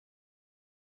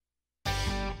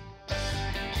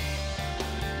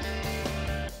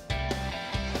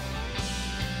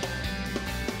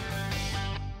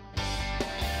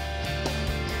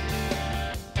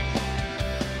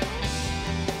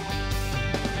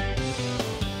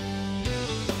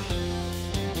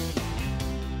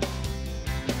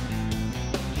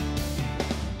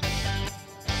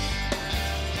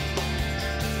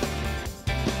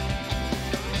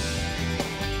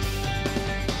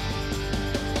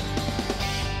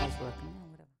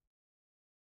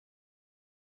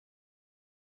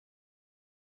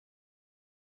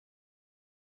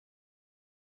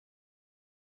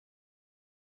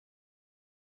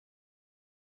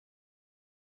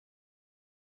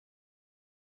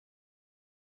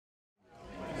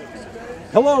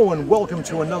Hello and welcome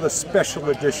to another special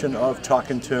edition of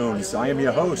Talkin' Tunes. I am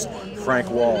your host, Frank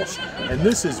Walsh, and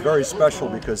this is very special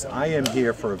because I am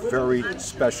here for a very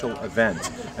special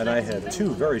event, and I have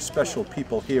two very special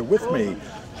people here with me.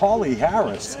 Holly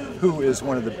Harris, who is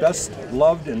one of the best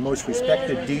loved and most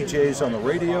respected DJs on the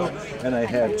radio, and I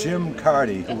have Jim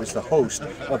Carty, who is the host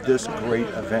of this great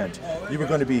event. You are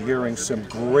going to be hearing some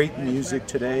great music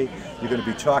today. You're going to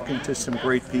be talking to some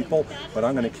great people, but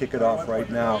I'm going to kick it off right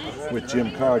now with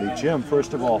Jim Carty. Jim,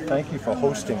 first of all, thank you for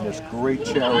hosting this great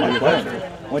charity event.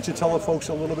 Why don't you tell the folks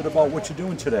a little bit about what you're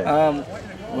doing today? Johnny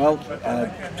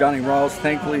Rawls,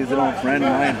 thankfully, is an old friend,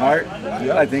 Ryan Hart.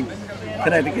 Yep. I think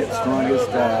Connecticut's strongest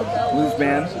blues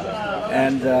band,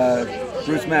 and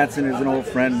Bruce Mattson is an old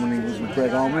friend when he was with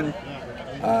Greg Allman.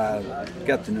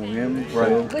 Got to know him,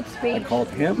 so I called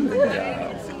him.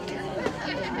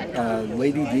 And,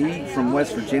 Lady D from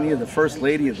West Virginia, the first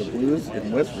lady of the blues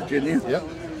in West Virginia. Yep.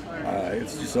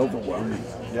 It's just overwhelming.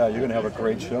 Yeah, you're going to have a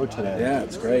great show today. Yeah,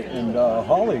 it's great. And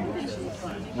Holly,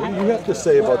 what do you have to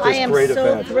say about this great event?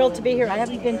 I am so thrilled to be here. I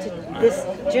haven't been to this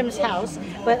Jim's house,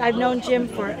 but I've known Jim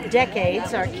for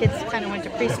decades. Our kids kind of went to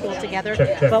preschool together,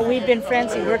 but we've been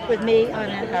friends. He worked with me on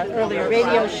an earlier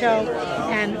radio show,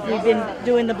 and we've been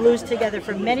doing the blues together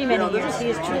for many, many years. He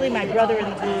is truly my brother in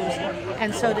the blues.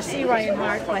 And so to see Ryan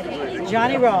Hart, but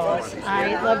Johnny Rawls,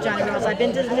 I love Johnny Rawls. I've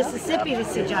been to Mississippi to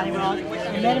see Johnny Rawls.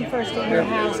 I met him first at your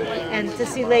house, and to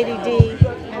see Lady D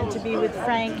and to be with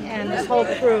Frank and this whole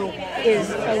crew is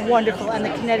wonderful, and the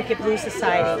Connecticut Blues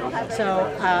Society.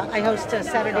 So I host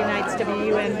Saturday nights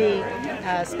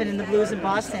WUMB, Spinning the Blues in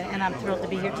Boston, and I'm thrilled to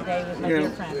be here today with my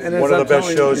dear friends. One of the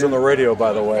best shows on the radio,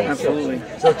 by the way. Absolutely.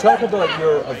 So talk about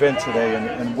your event today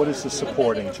and what is the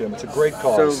supporting, Jim? It's a great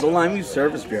cause. So the Lyme Youth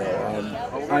Service Bureau.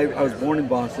 I was born in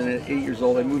Boston at 8 years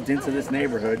old. I moved into this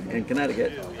neighborhood in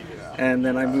Connecticut, and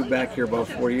then I moved back here about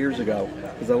 4 years ago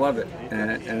because I love it,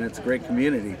 and it's a great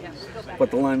community. But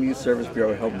the Lyme Youth Service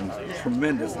Bureau helped me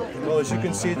tremendously. Well, as you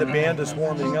can see, the band is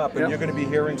warming up, and you're going to be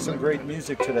hearing some great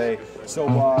music today. So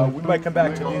we might come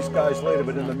back to these guys later,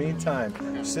 but in the meantime,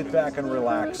 sit back and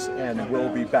relax, and we'll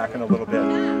be back in a little bit.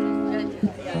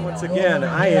 Once again,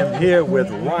 I am here with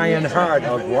Ryan Hart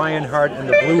of Ryan Hart and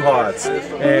the Blue Hearts,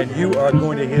 and you are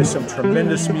going to hear some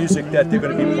tremendous music that they're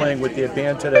going to be playing with their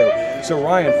band today. So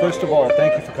Ryan, first of all,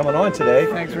 thank you for coming on today.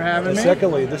 Thanks for having me.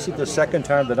 Secondly, this is the second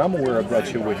time that I'm aware of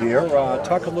that you were here.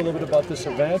 Talk a little bit about this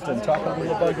event and talk a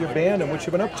little about your band and what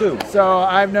you've been up to. So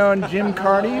I've known Jim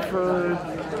Carty for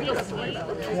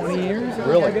 20 years,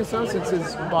 Really? I guess so, since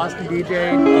his Boston DJ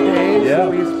days. Yeah.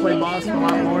 We used to play Boston a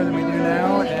lot more than we do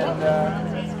now, and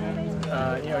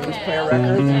he used to play our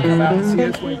records and come out and see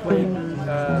us when we played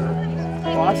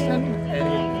Boston, and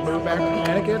he moved back to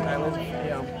Connecticut. I live,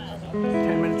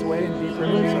 10 minutes away in Deep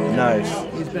River, so Nice.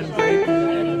 he's been great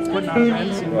and putting on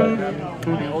events, and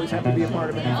we always have to be a part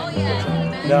of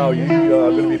anything. Now, you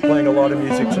are going to be playing a lot of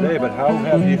music today, but how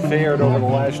have you fared over the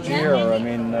last year? I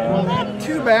mean, Not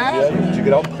too bad. yeah, did you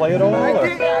get out and play at all? I or-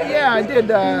 did, yeah, I did.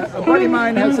 A buddy of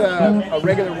mine has a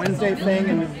regular Wednesday thing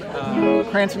in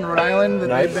Cranston, Rhode Island that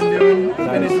Nice. they've been doing, the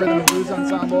Nice. Vintage Rhythm and Blues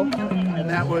Ensemble, and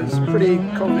that was pretty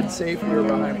COVID safe. We were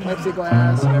behind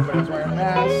plexiglass, and everybody was wearing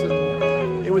masks,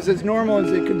 and it was as normal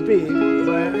as it could be,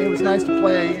 but it was nice to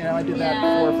play. I did that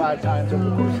 4 or 5 times over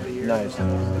the course of the year. Nice.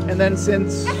 And then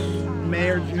since May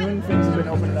or June, things have been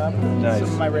opening up. Nice.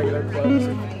 Some of my regular clubs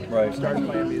have Right. started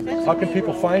playing music. How can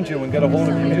people find you and get a hold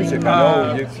of your music? I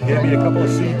know you gave me a couple of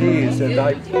CDs and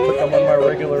I put them on my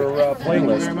regular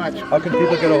playlist. very much. How can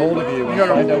people get a hold of you and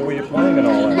find out where you're playing and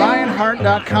all that?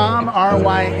 RyanHart.com,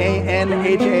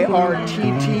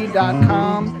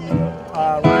 RyanHart.com.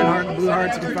 Ryan Hart and Blue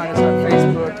Hearts. You can find us on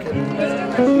Facebook.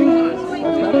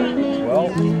 Well,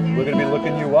 we're going to be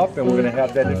looking you up and we're going to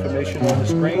have that information on the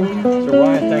screen. So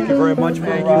Ryan, thank you very much for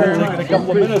Thank you very taking much. a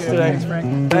couple of minutes Appreciate it. today. Thanks,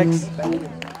 Frank. Thanks. Thank you.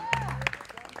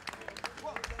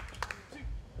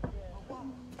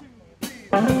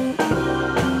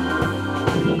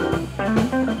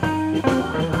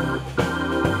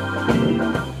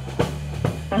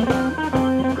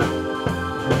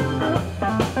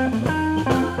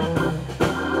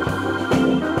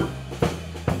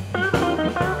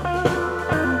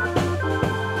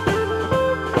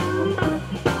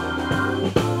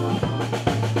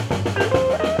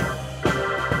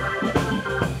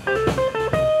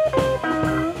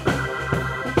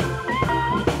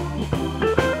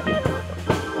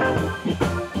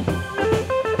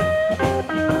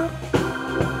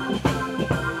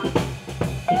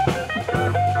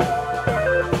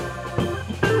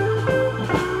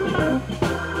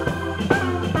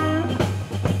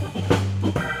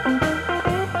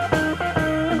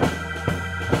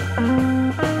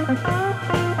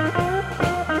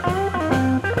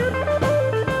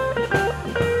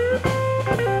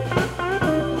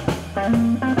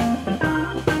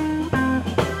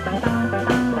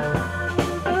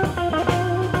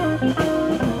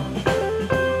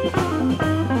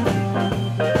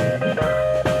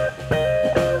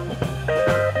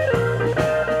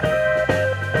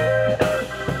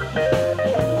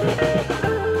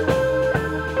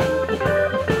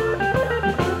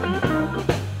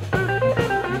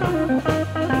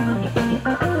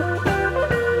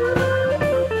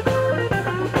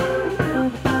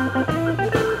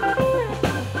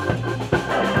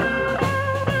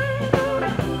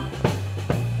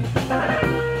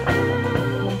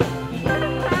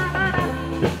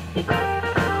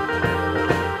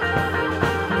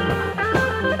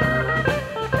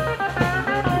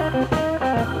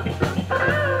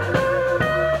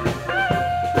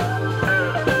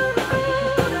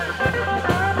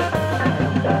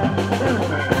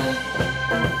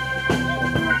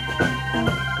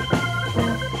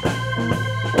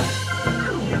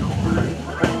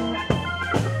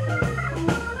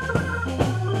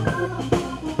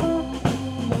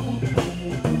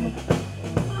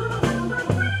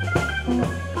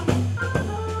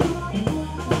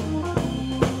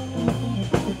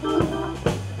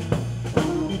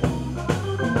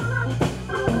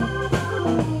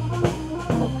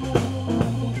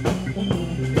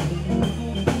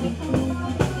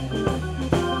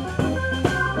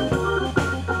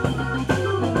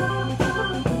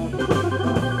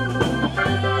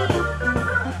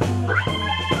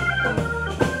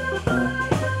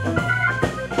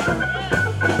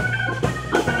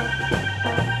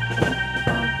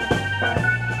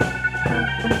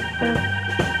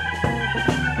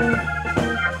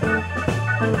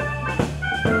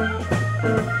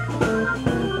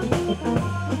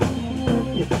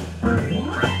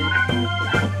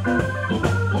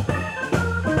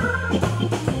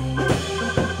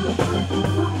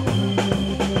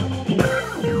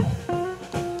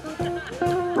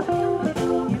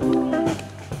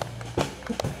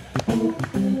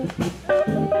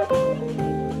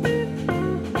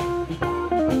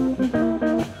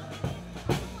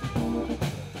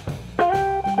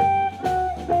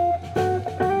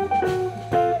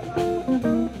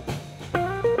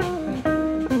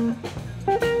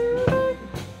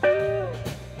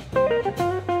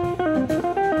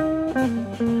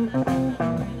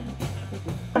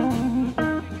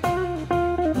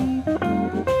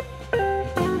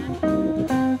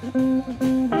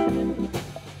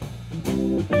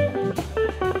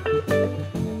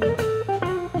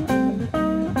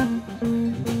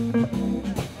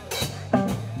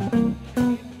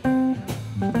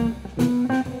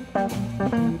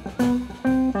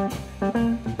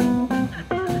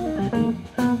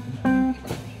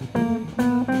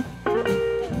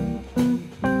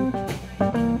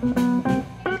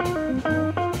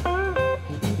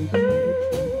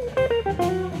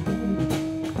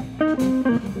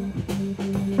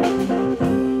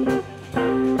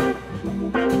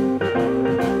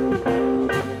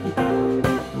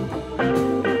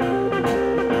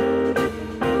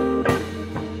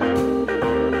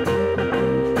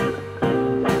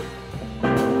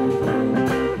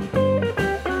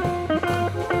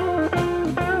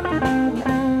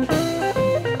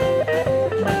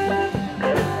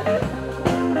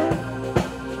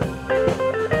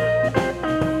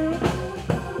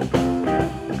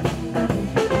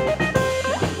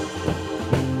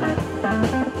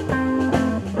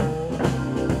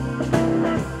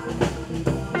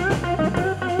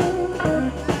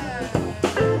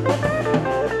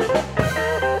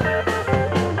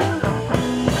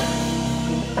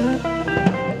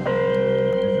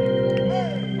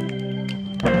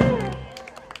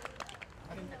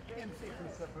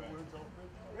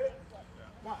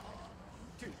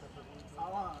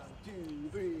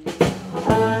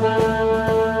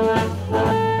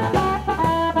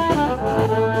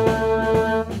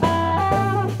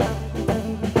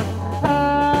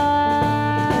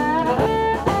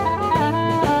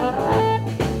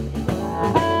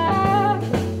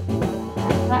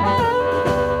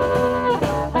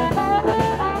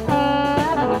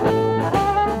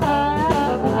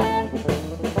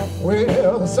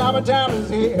 the summertime is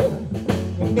here.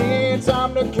 You need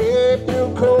something to keep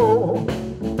you cool.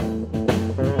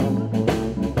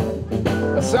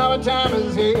 The summertime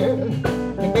is here.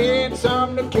 You need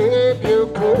something to keep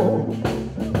you cool.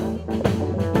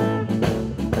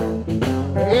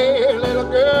 Hey, little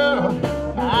girl,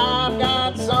 I've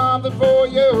got something for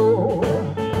you.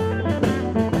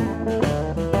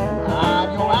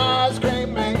 I'm your ice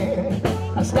cream man.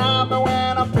 Stop me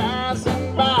when I'm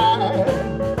passing by.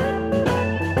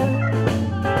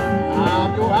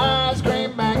 I'm your ice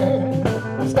cream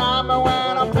man. Stop me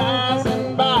when I'm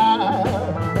passing by.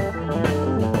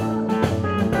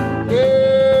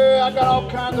 Yeah, I got all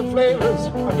kinds of flavors,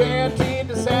 I'm guaranteed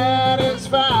to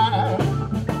satisfy.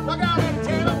 Look out there,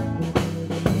 Taylor.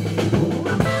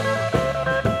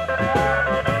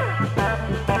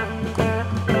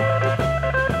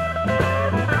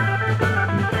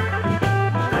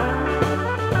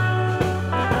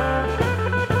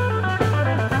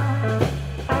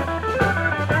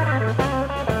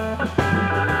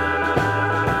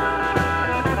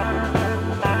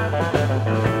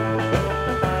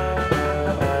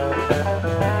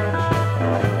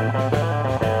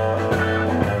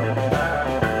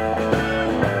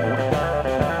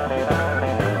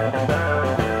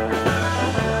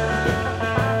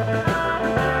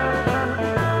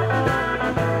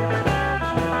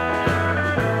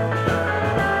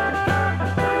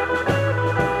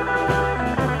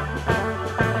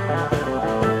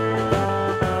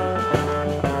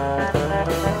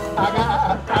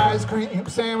 Cream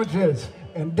sandwiches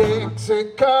and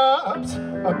Dixie cups,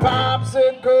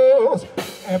 popsicles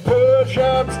and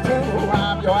push-ups too.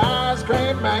 I'm your ice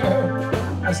cream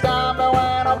man. Stop me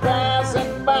when I'm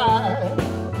passing by.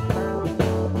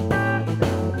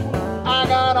 I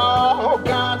got all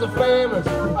kinds of flavors,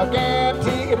 I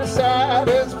guarantee to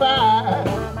satisfy.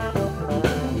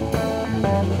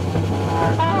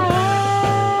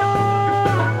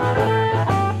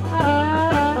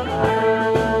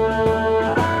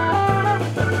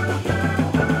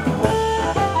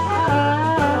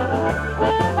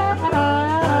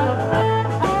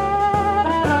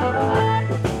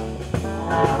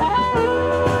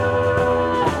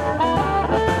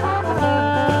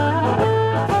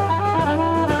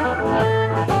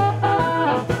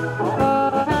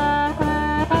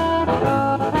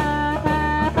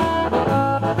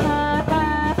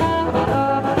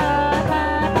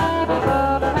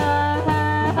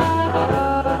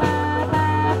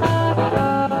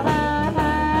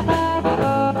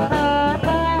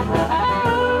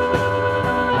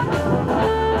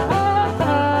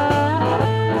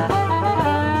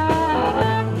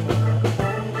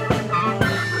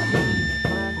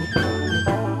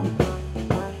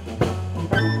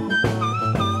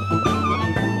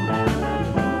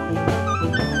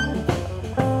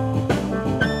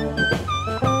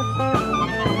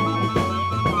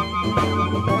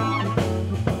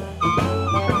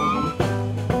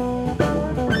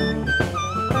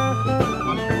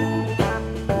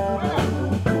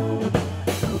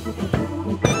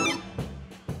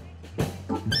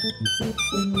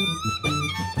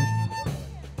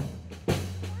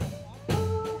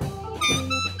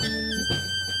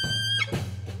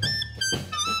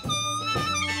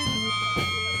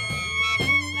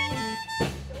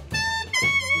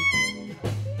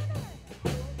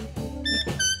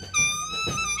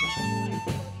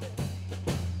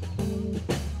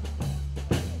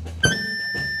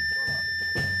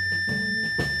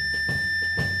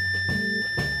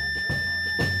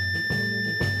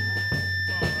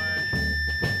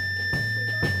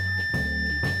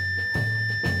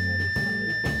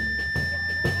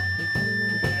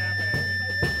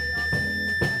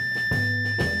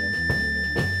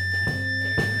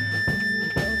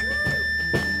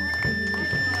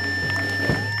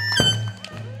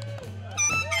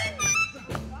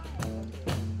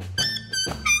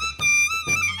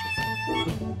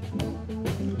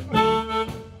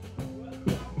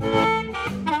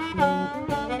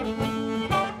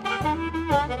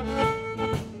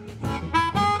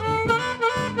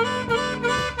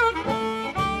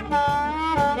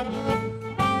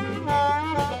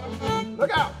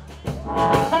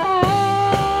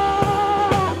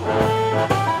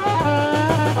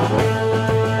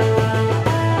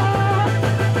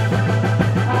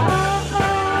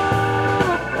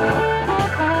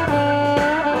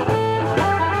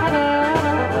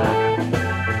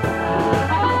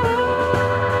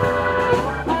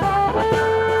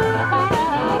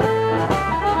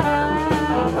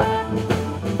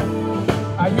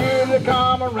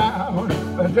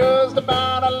 Just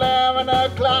about 11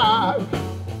 o'clock.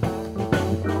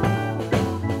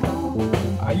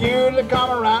 I usually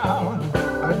come around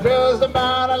just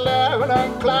about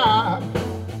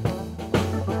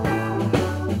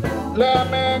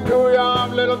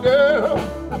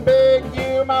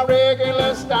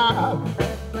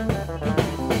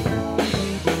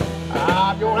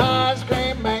your ice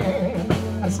cream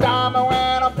man. Stop me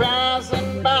when I'm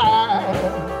passing by.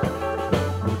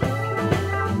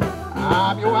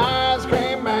 I'm your ice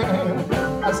cream man.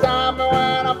 Stop me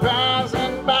when I'm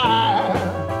passing by.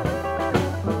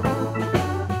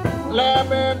 Let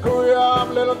me cool you off,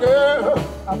 little girl.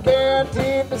 I'm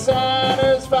guaranteed to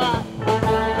satisfy.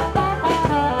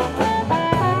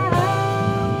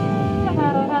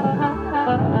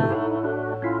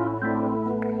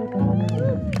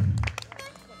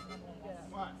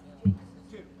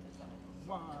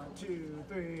 One, two,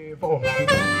 three, four.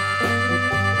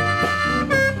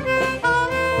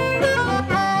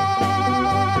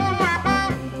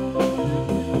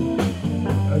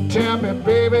 Tell me,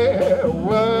 baby,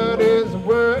 what is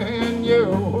worrying you?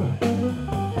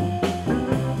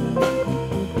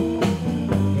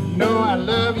 You know I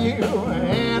love you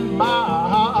and my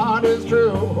heart is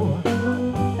true.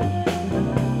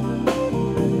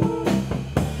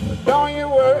 Don't you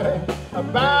worry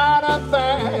about a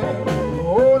thing.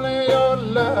 Only your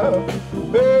love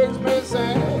makes me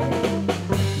sing.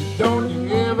 Don't you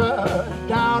ever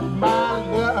doubt my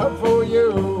love for you.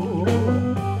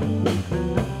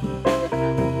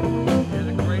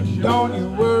 Don't you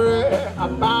worry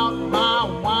about my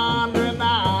wandering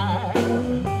eye.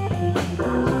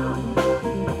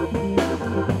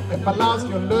 If I lost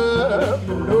your love,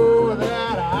 you know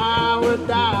that I would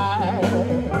die.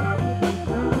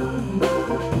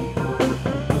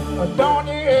 Don't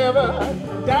you ever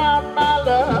doubt my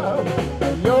love.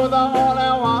 You're the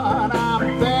only one I'm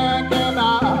thinking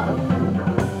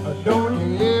of. Don't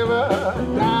you ever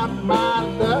doubt my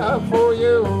love for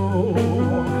you.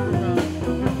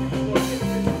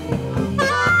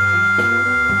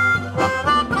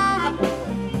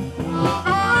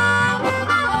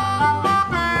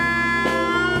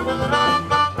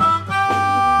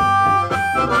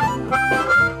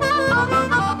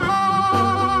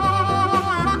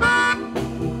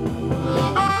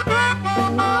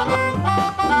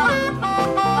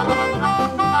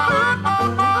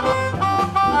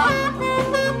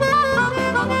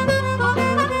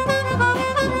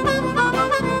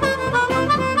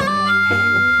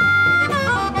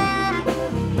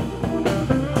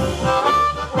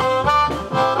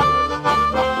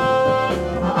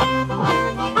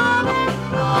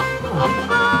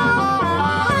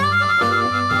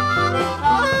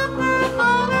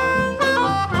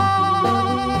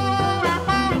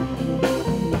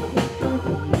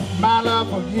 My love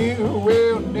for you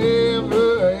will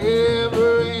never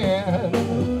ever end.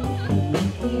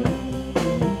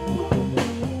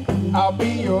 I'll be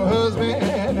your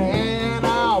husband and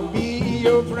I'll be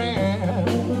your friend.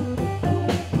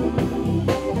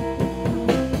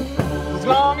 As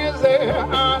long as there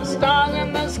are stars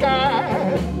in the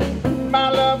sky, my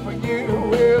love for you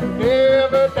will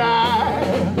never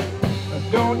die.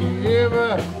 Don't you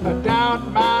ever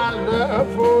doubt my love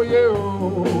for you.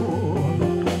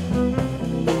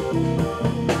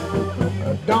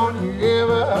 Don't you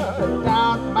ever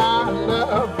doubt my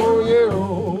love for you.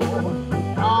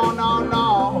 No, no, no.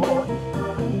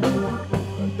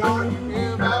 Don't you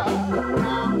ever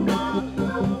doubt my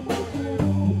love for you.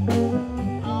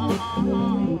 No, no, no.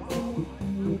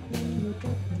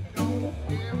 Don't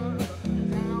you ever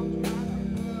doubt my love for you.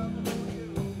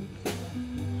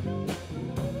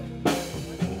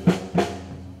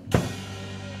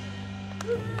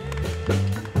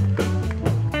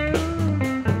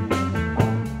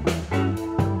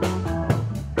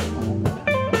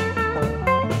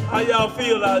 How y'all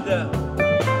feel out there?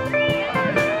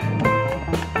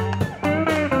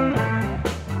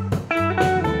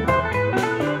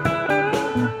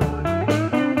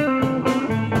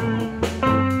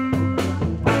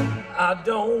 I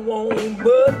don't want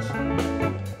much,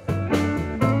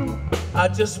 I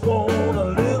just want a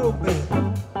little bit.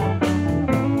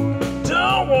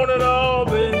 Don't want it all,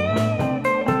 baby.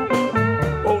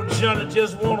 Oh, Johnny,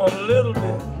 just want a little bit.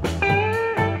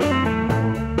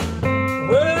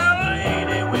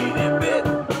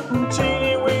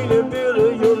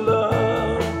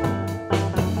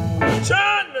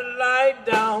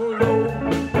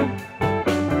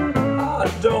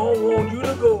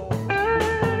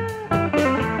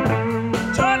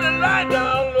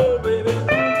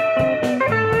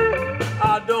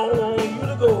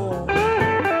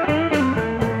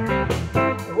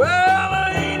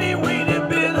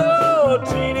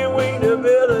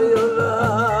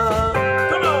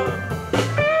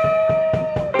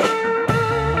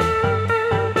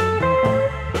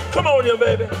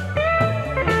 Baby.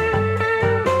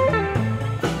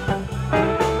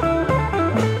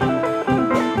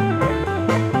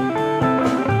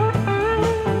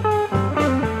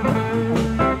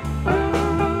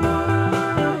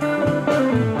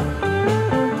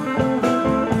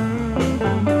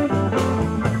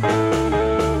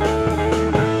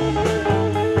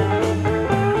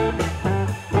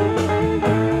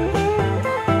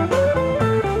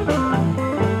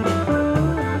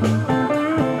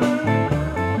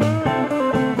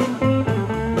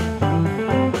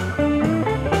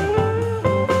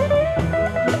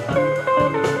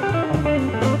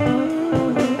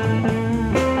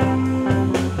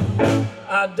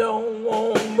 I don't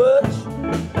want much.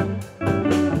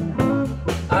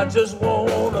 I just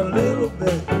want a little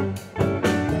bit.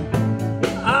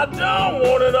 I don't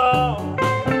want it all.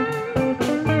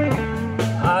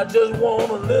 I just want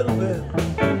a little bit.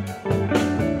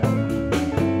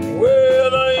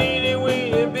 Well, a teeny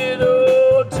weeny bit,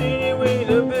 oh, teeny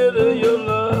weeny bit of your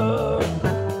love.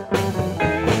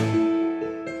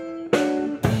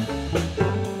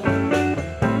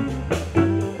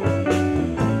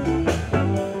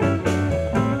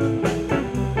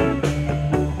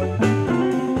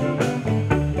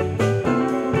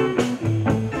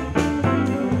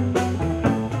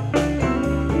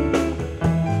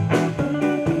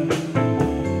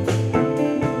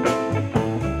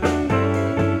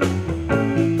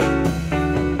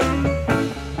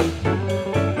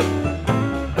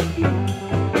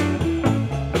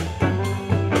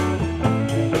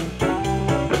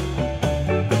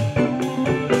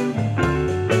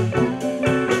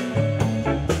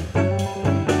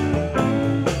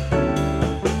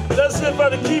 For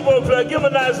the keyboard player, give him a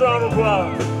nice round of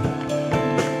applause.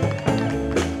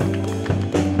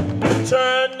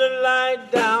 Turn the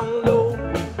light down low.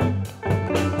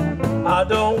 I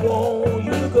don't want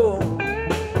you to go.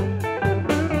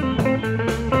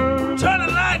 Turn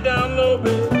the light down low,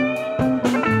 baby.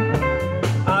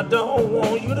 I don't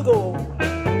want you to go.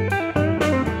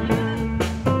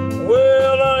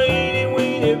 Well, a teeny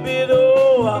weeny bit,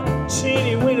 oh, a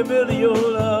teeny weeny bit of your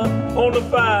love on the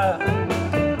fire.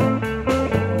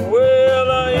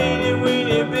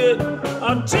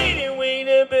 A teeny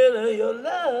weeny bit of your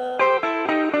love.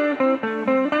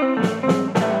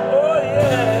 Oh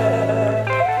yeah.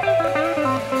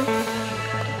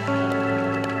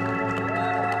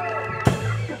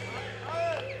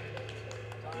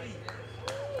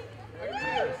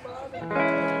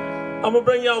 I'm gonna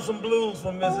bring y'all some blues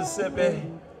from Mississippi.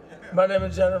 My name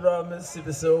is Johnny Rawls,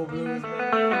 Mississippi Soul Blues.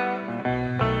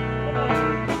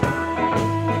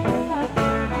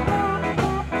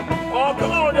 Oh,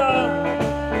 come on, y'all.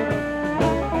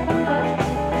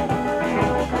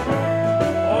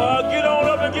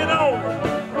 Get on.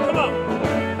 Come on.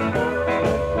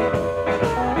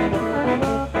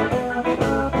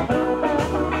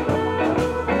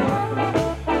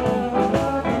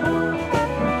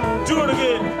 Do it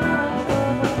again.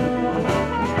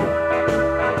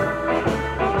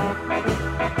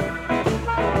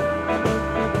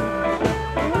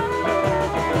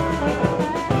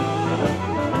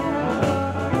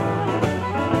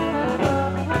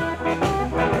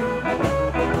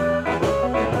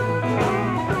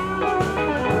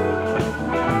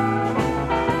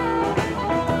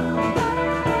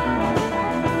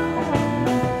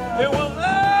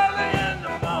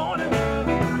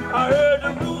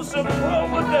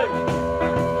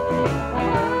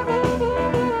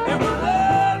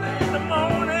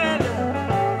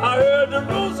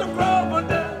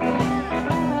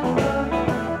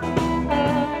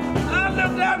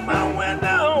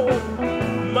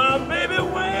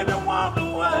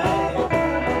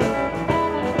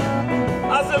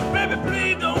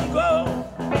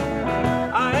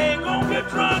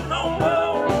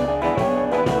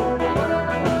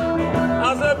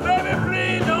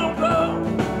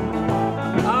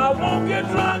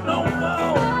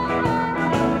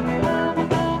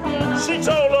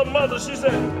 She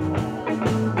said,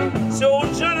 so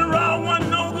Johnny Rawls wasn't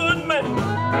no good man.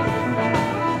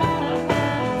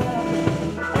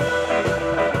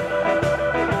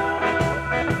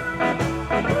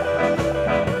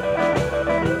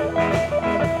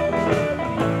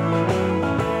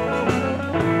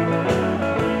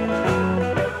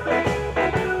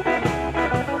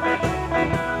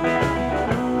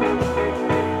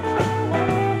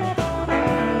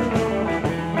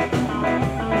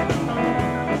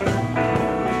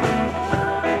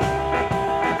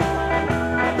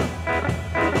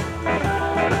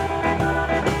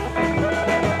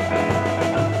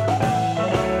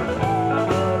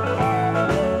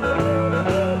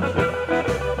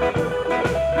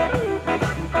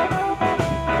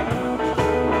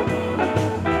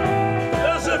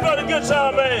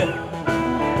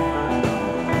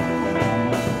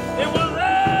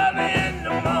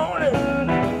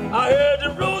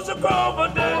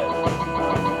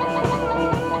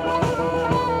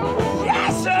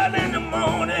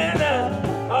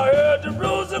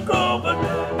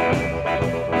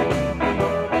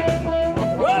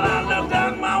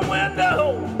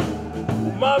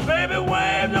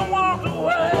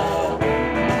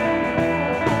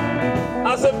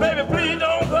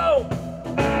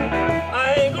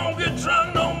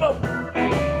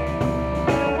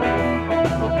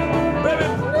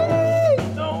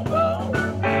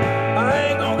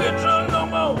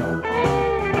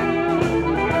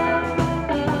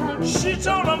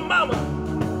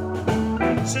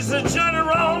 She said, Johnny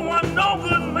Rawls wasn't no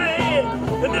good man.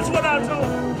 And this is what I told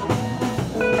her.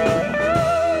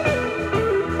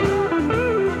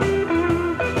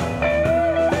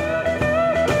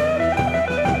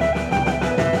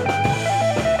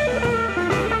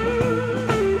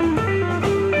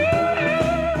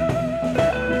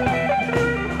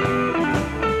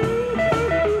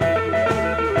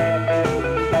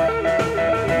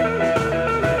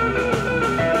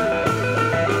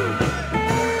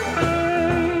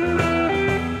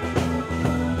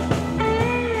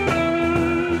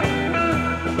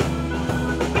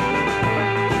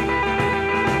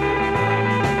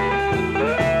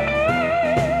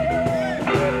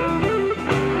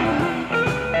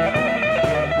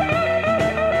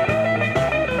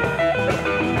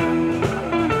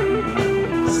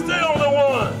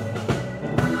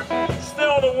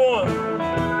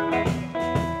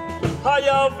 How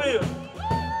y'all feel?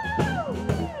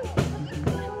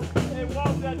 Hey,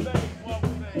 walk that back, walk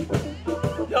that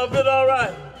back. Y'all feel all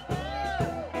right?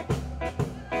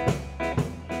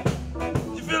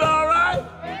 You feel all right?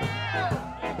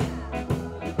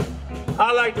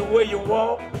 I like the way you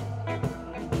walk.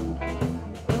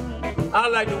 I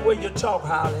like the way you talk,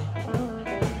 Holly.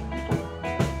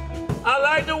 I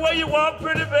like the way you walk,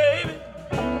 pretty baby.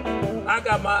 I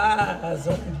got my eyes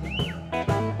on you.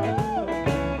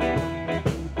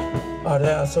 Oh,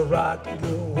 that's a rockin'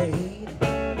 good way.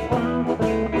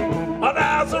 Oh,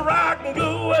 that's a rockin'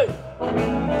 good way.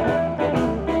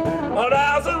 Oh,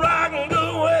 that's a rockin'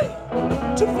 good way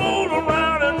to fool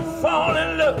around and fall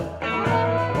in love.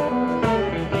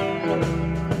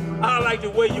 I like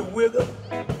the way you wiggle.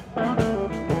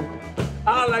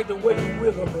 I like the way you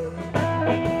wiggle, baby.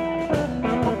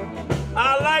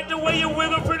 I like the way you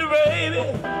wiggle, pretty baby.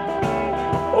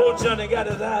 Oh, Johnny got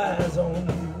his eyes on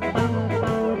you.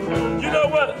 You know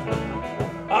what?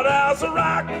 Oh, that's a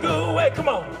rockin' good way. Come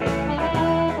on.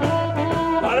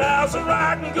 Oh, that's a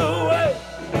rockin' good way.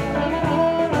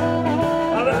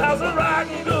 Oh, that's a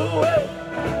rockin' good way.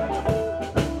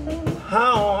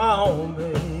 How,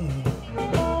 baby.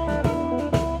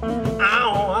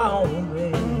 Ow, baby.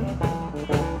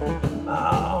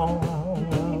 Ow,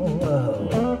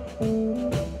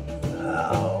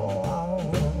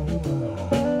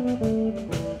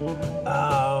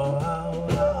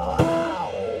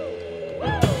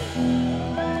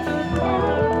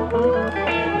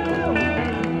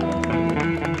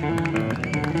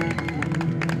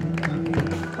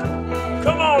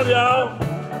 come on, y'all.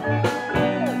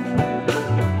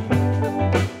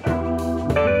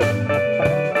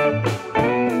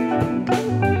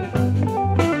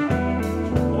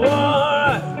 All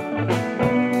right.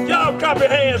 Y'all clap your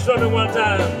hands for me one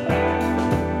time.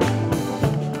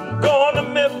 Going to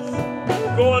Memphis,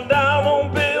 going down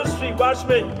on Bill Street. Watch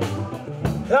me.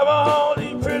 Have all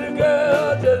these pretty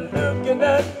girls just looking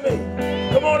at me.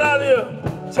 Come on out here.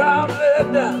 Time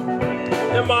laid down.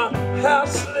 And my hair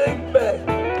slicked back.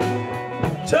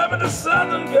 Tell me the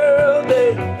southern girl,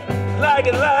 they like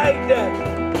it like that.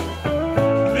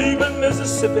 Leaving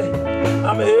Mississippi,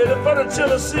 I'm headed for the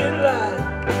Tennessee line.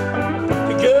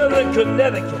 The girls in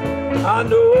Connecticut, I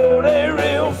know they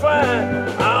real fine.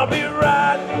 I'll be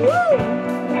riding, woo,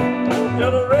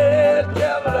 in a red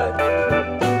Cadillac.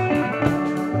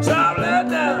 Time laid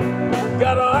down,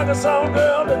 got an Arkansas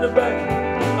girl in the back.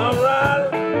 I'm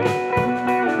riding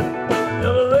in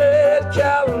a red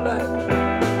Cadillac.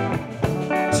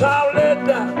 Time laid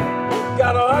down,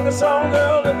 got an Arkansas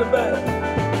girl in the back.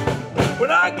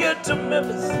 When I get to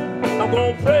Memphis, I'm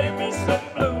gonna play me some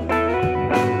blues.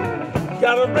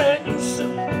 Got a brand new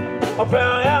suit, a pair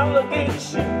of alligator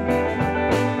shoes.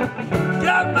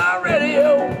 Got my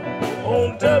radio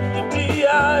on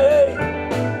WDIA.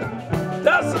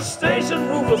 That's the station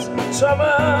Rufus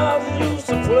Summers used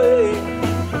to play.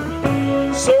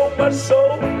 So much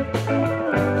so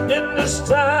in this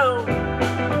town,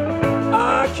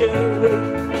 I can't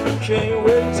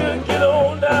wait to get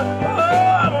on down. Oh,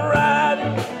 I'm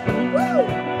riding, woo,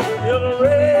 in a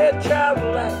red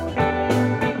Cadillac.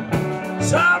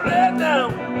 Time laid down,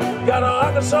 got an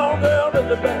Arkansas girl in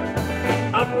the back.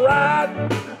 I'm riding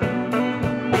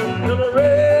in a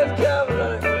red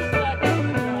Cadillac.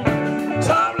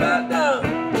 Time laid down,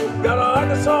 got an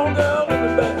Arkansas girl in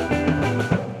the back.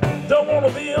 Don't want a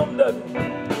BMW,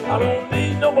 I don't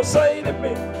need no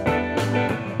Mercedes-Benz.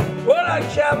 Well, that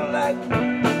Cadillac,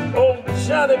 old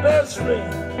Johnny best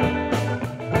friend.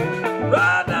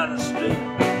 Ride down the street,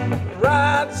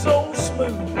 ride so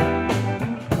smooth.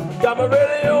 Got my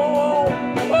radio on,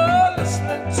 oh,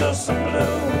 listening to some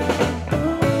blues.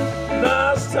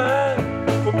 Now it's time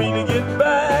for me to get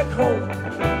back home.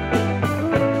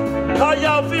 How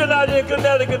y'all feel out here? in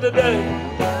Connecticut today.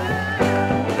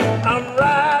 I'm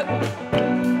riding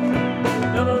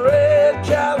in a red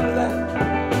Cadillac,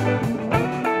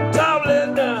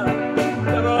 toppling down,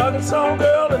 got an Arkansas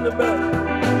girl in the back.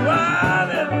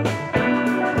 Riding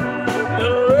in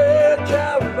a red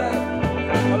Cadillac,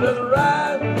 well, let's ride.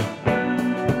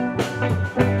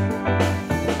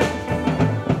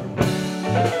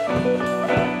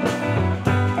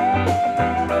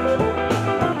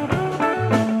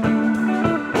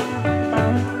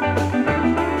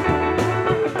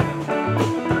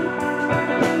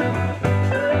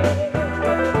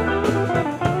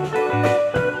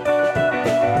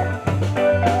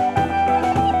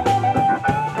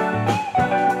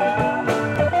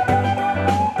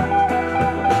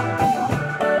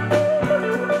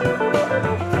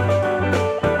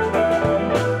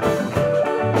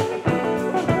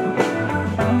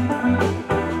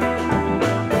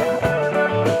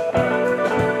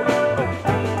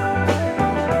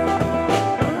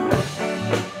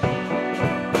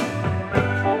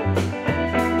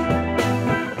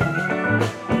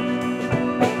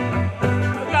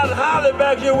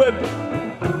 Back here with me.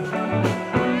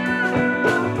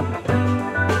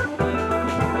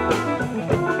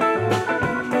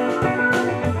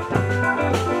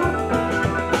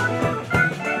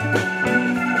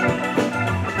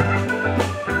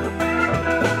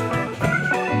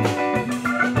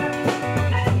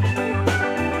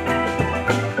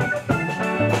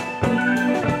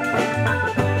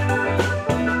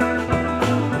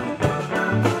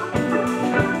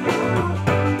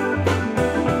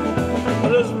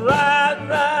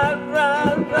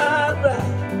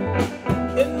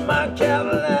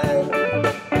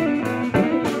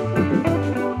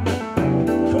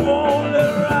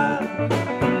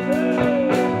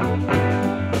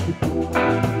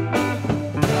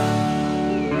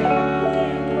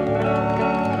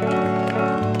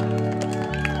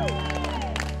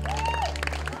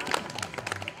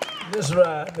 Let's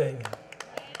ride, baby.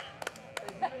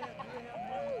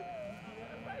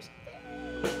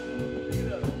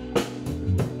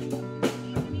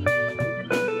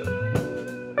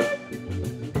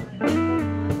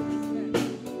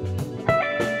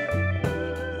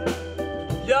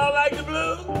 Y'all like the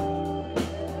blues?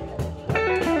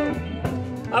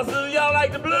 I said, y'all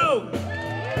like the blues?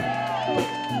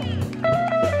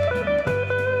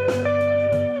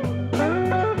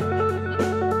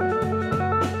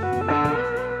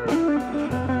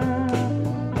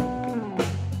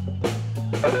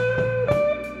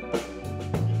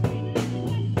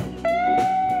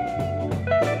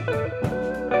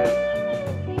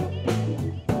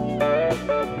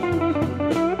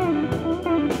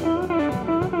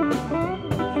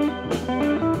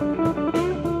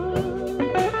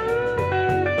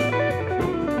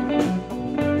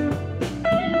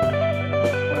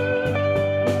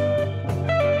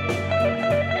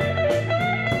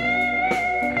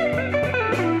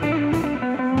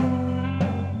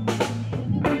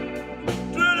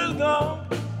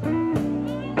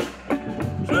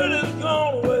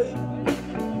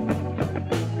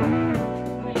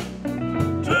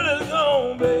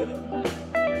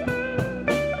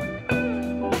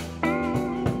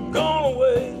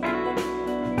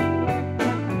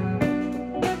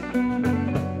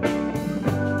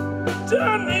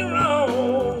 Turn me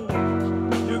wrong,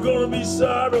 you're gonna be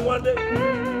sorry one day.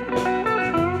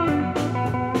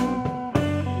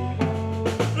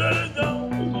 Let it go.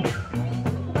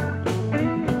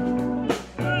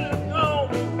 Let it go.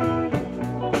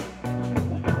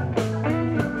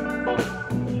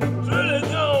 Let it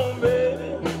go, baby.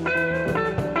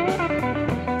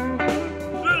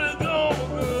 Let it go,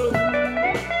 good.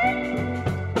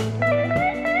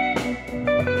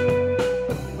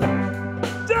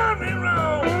 Turn me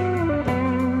wrong,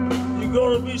 you're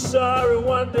gonna be sorry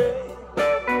one day.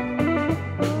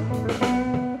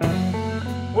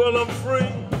 Well, I'm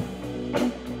free.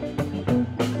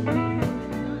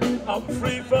 I'm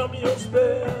free from your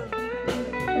spell.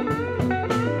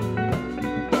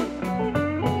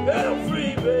 Yeah, I'm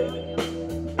free, baby.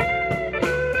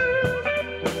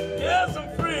 Yes, I'm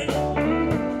free.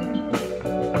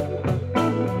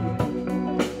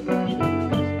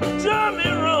 Turn me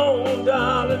wrong,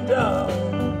 darling,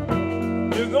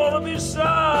 darling. You're gonna be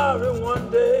sorry one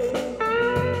day.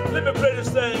 Let me play this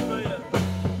thing for you.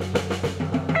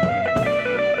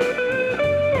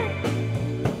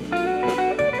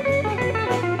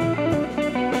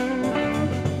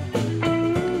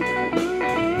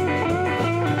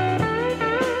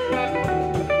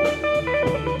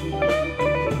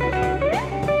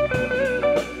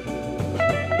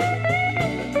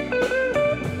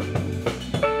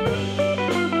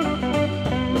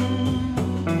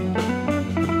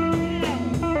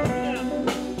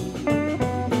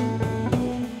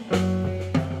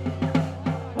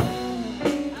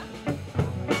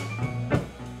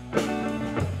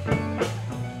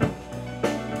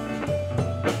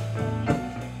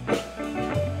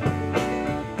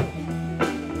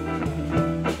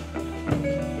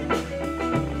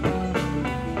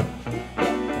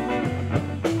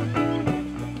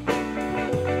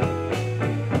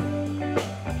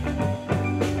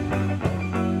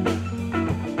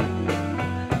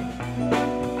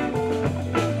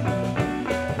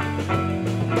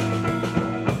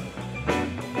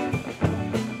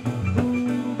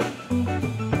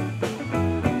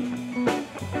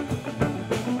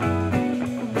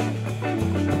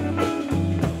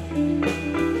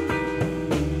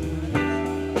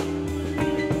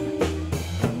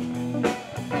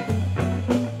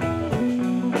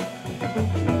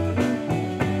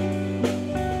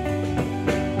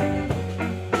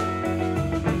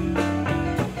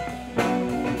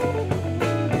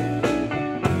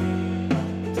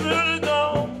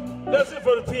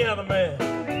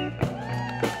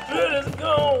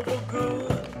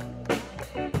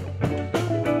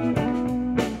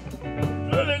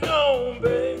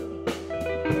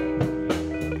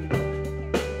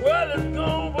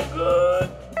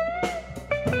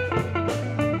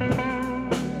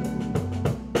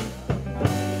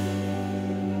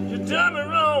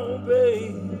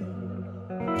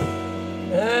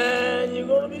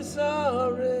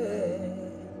 sorry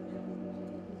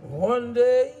one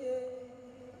day.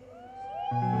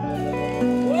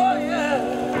 Oh yeah,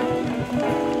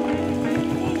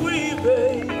 we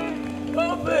babe,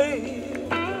 oh babe.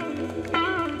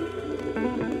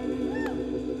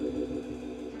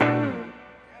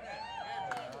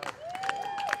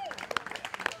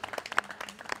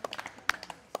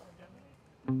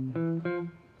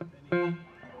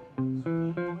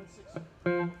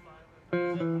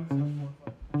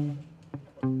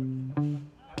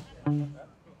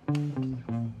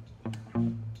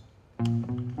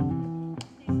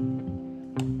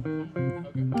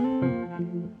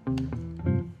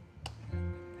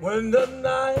 When the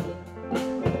night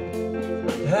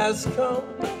has come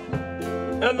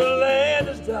and the land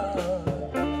is dark,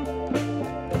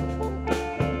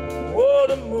 oh,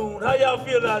 the moon, how y'all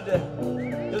feel out there?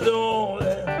 Is the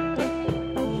only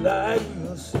light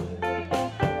we'll see.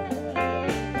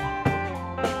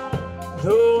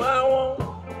 Though I won't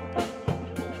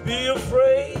be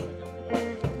afraid,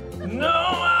 no,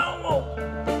 I won't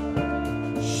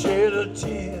shed a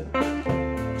tear.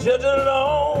 Just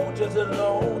alone, just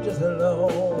alone, just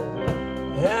alone,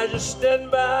 as you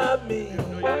stand by me.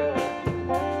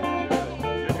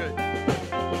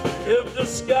 If the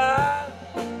sky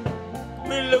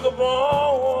we look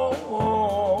upon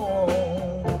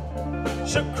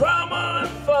should crumble and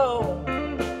fall,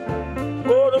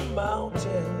 or the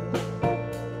mountain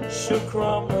should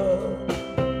crumble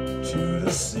to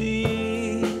the sea.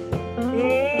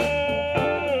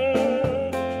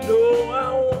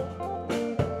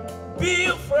 Be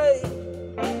afraid,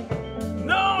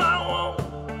 no, I won't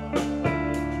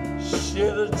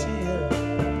shed a tear.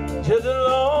 Just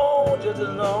alone, just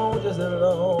alone, just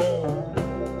alone,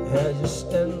 as you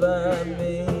stand by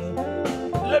me.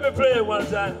 Let me play it one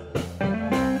time.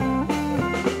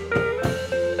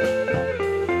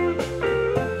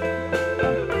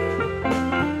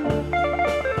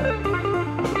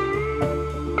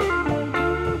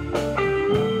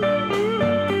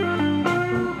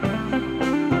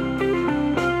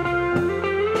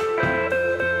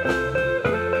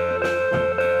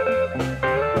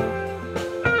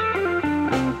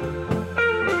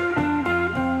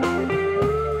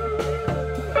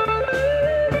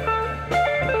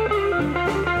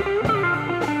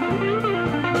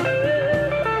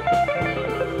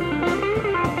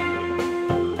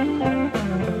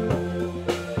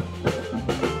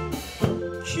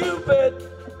 Cupid,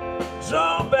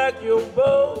 draw back your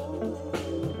bow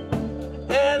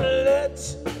and let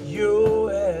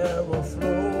your arrow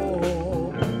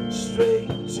flow straight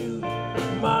to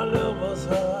my lover's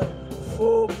heart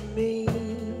for me.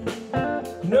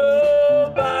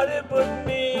 Nobody but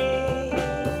me.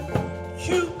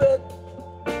 Cupid,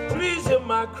 please hear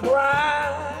my cry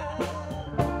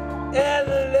and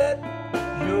let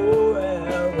your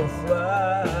arrow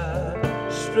fly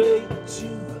straight to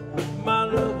my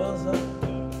lover's heart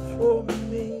for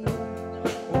me.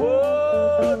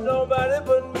 Oh, nobody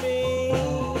but me.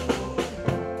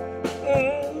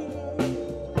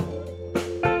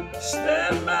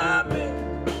 Stand by me.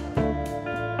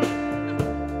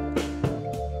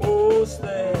 Oh,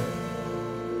 stand.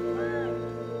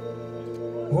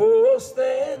 Oh,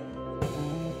 stand.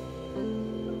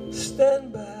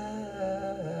 Stand by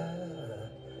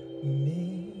me.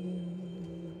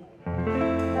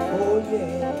 Oh,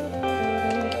 yeah.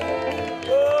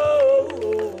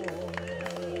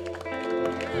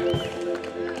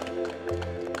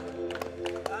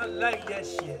 I like that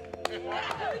shit.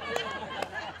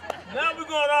 Now we're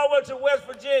going all the way to West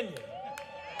Virginia.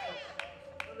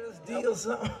 Well, let's deal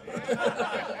something.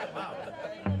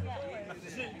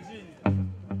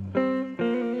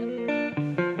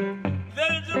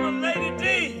 Ladies and gentlemen, Lady D.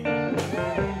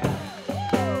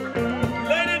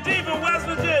 Lady D from West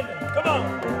Virginia. Come on.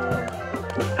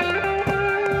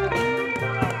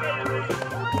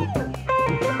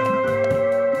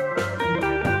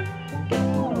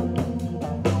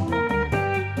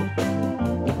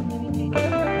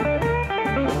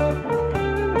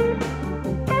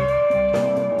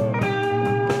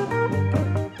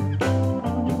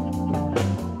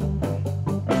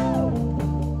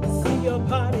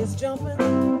 Jumping,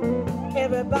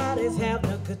 everybody's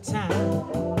having a good time,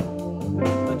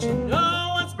 but you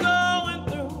know what's going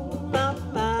through my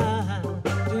mind.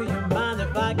 Do you mind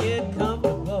if I get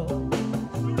comfortable?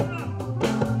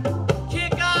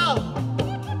 Kick off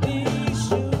these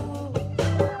shoes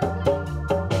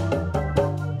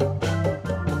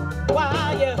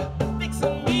while you're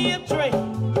fixing me a drink.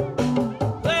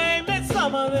 Play me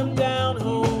some of them down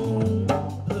home.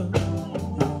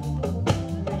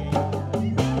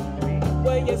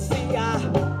 You see, I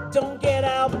don't get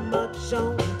out much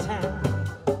on time.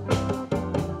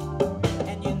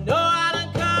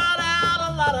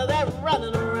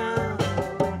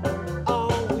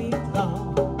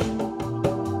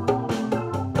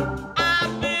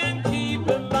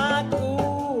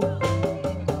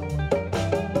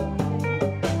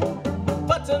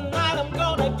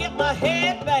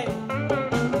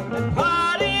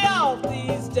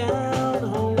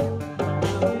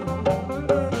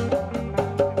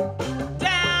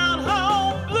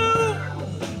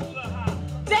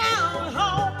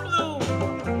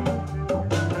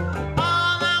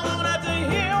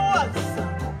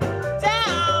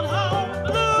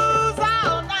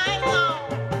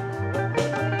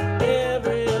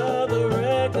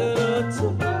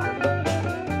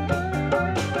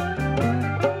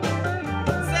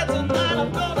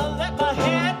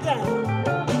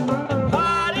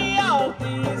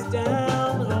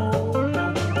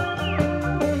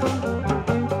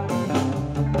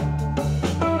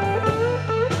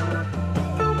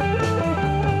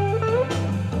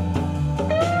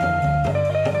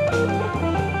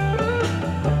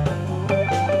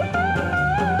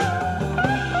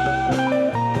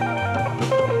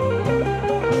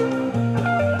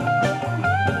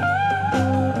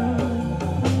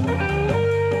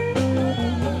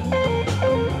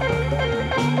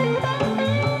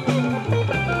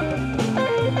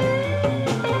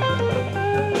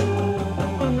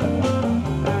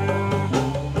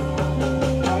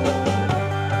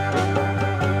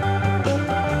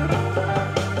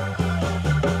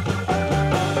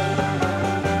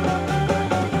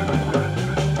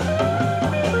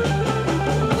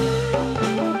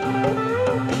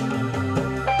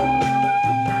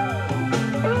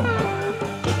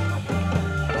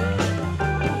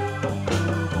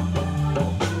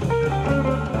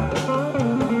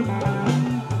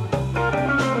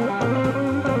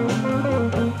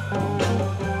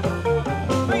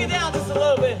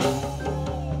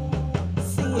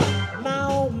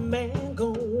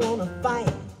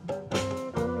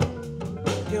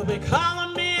 You'll be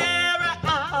calling me every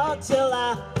hour till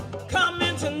I come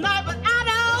in tonight, but I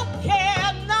don't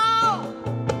care, no.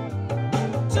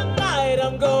 Tonight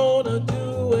I'm gonna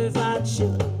do as I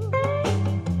choose.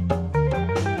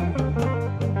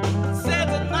 Said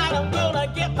tonight I'm gonna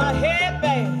get my head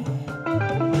back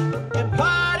and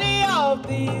party off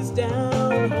these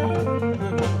down home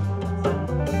blues.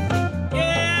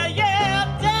 Yeah, yeah,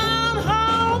 down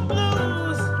home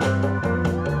blues.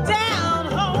 Down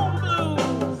home blues.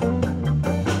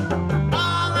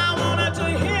 All I wanted to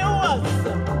hear was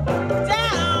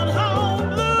down home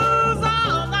blues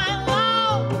all night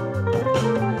long.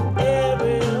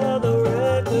 Every other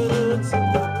record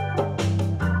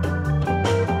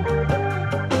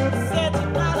said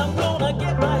tonight I'm gonna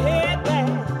get my head back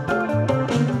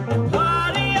and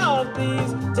party off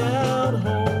these down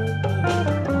home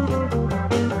blues.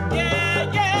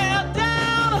 Yeah, yeah,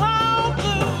 down home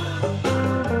blues.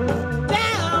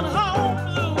 Down home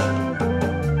blues.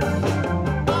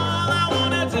 All I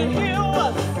wanted to hear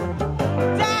was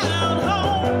down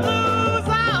home blues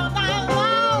all night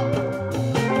long.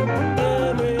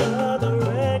 Every other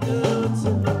record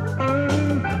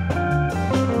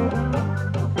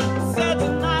said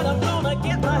tonight I'm gonna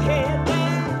get my head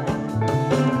back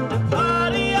and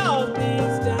party off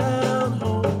these down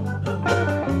home blues.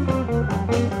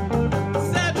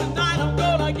 Said tonight I'm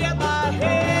gonna get my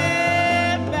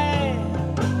head back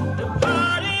and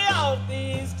party off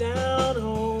these down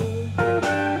home.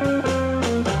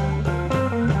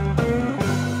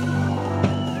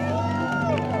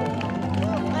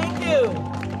 Thank you.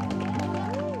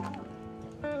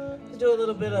 Let's do a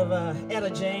little bit of Etta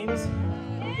James.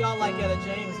 Y'all like Etta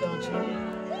James, don't you?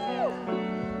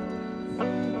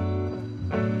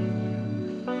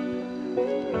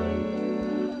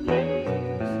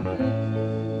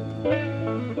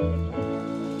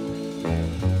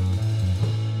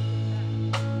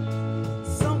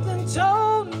 Something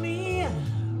told me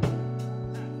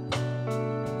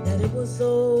that it was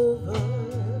over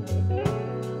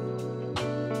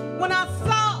when I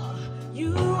saw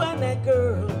you and that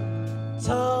girl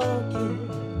talking.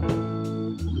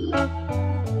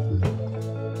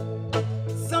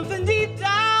 Something deep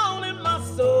down in my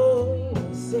soul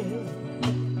said,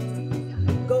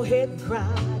 go ahead and cry,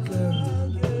 girl.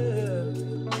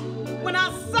 When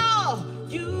I saw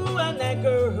you and that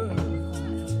girl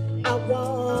out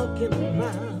walking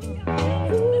around,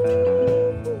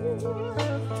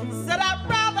 said I'd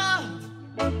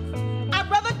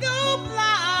rather go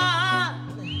blind,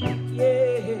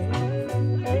 yeah,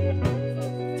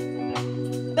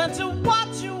 than to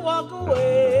watch you walk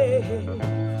away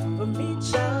from me,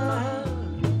 child.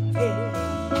 Yeah.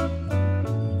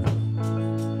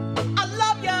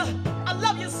 I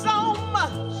love you so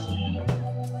much.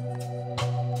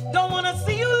 Don't wanna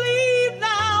see you leave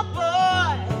now,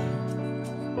 boy.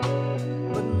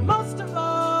 But most of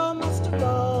all,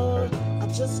 I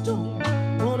just don't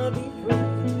wanna be free.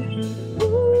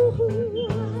 Ooh,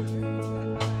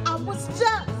 I was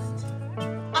just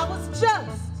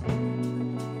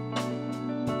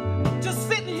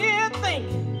sitting here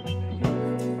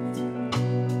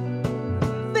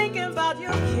thinking about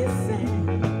your kissing,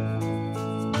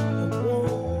 your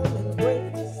warm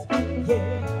embrace,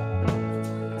 yeah,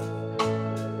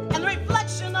 and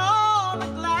reflection on the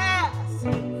glass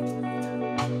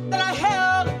that I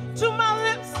held to my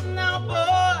lips now,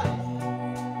 boy,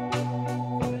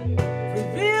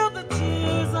 revealed the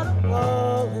tears that are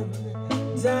falling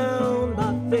down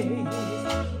my face.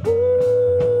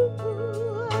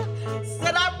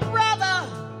 Said I'd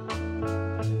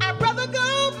rather go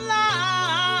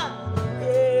blind,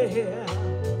 yeah,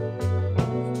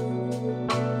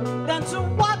 than to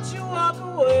watch you walk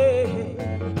away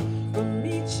from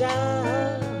me,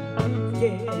 child.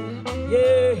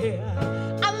 Yeah, yeah.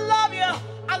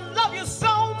 I love you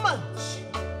so much.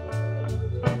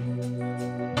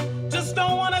 Just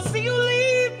don't wanna see you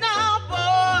leave now,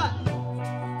 boy.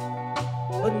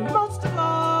 But most of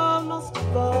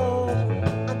all,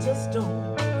 I just don't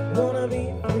wanna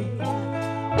be free.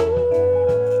 Ooh.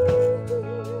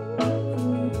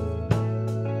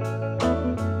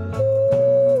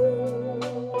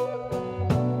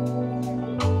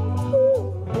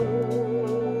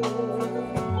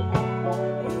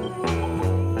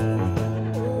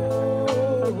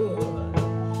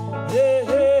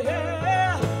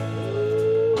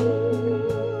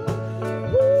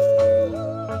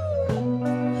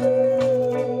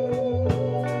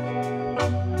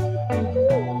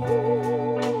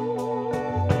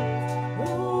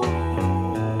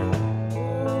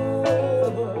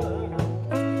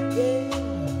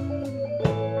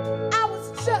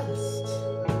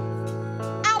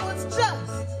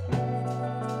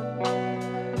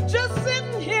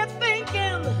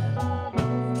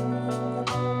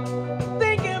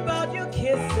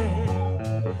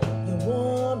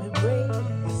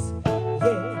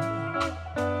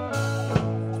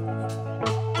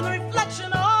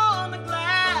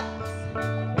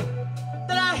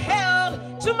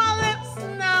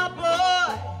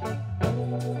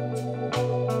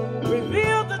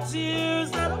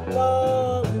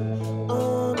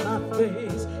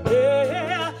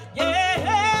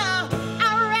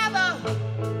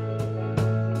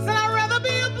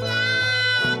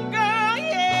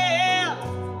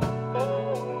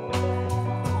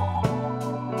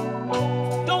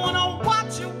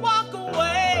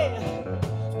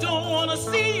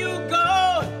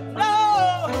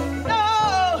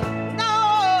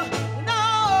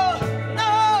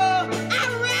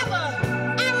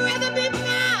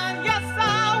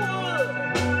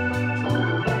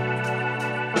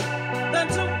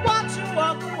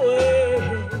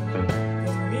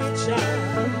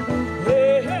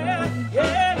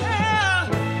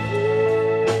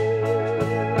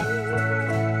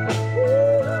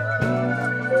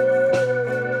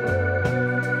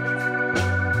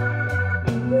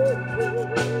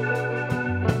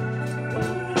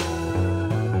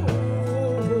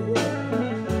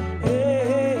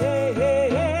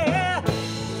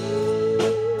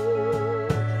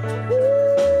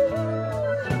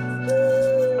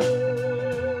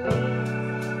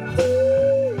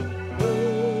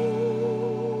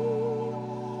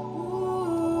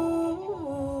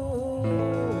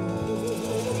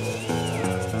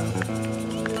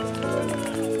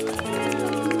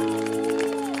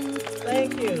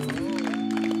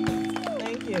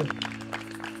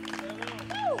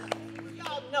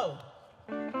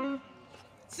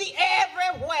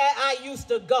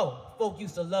 to go, folk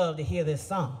used to love to hear this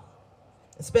song,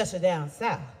 especially down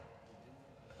south.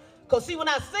 Because see, when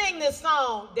I sing this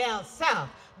song down south,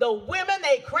 the women,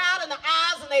 they crowd in the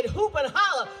aisles and they'd hoop and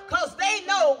holler because they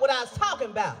know what I was talking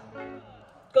about.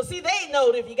 Because see, they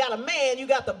know that if you got a man, you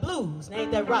got the blues. And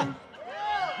ain't that right?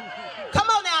 Come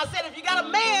on now, I said if you got a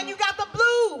man, you got the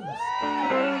blues.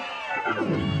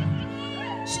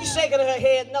 She's shaking her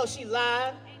head. No, she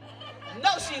lied.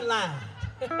 No, she lied.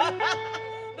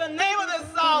 The name of this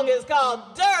song is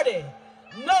called Dirty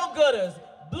No Gooders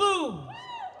Blues.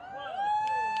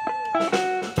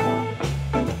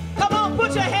 Come on,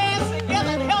 put your hands together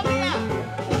and help me out.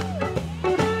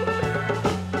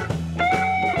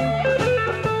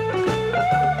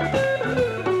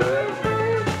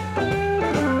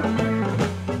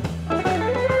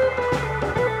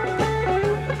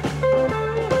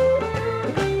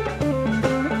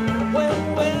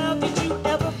 Well, did you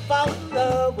ever fall in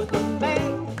love with a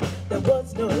man that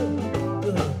was no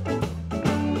good?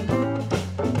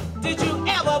 Did you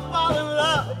ever fall in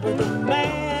love with a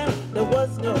man that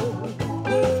was no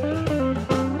good?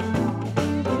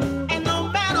 And no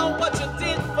matter what you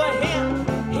did for him,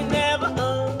 he never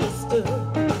understood.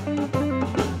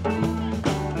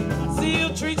 See,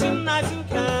 he'll treat you nice and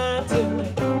kind till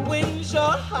he wins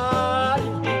your heart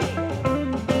and hand.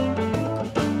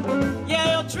 Yeah,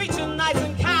 he'll treat you nice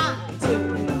and kind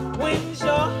till he wins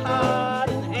your heart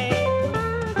and hand.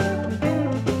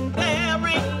 There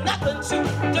ain't nothing too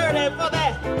dirty for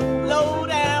that low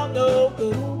down, no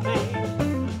good man.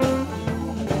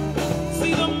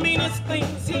 See, the meanest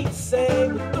things he'd say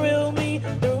would thrill me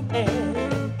through and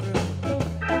through.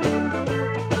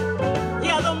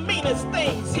 Yeah, the meanest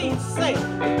things he'd say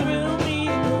would thrill me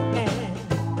through and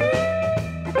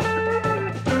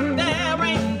through. There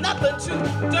ain't nothing too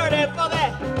dirty for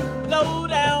that low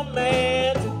down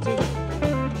man to do.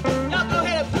 Y'all go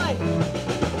ahead and play.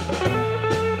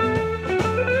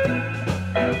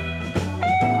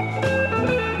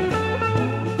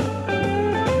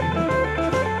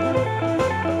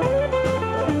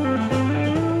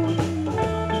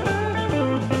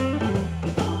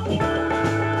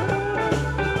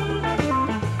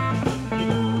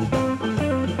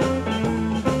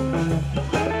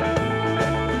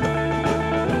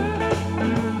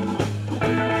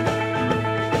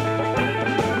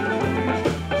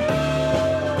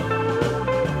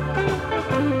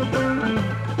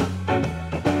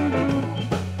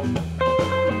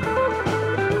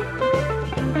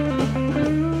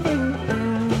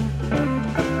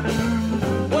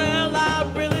 Well, I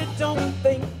really don't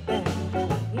think that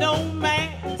no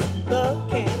man's love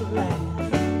can last.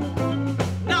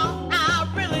 No, I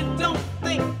really don't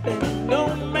think that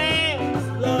no man's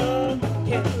love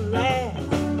can last.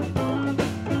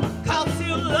 'Cause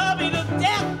he'll love you to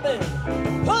death and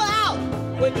pull out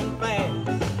quick and fast.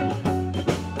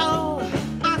 Oh,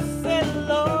 I said,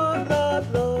 Lord, Lord,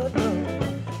 Lord,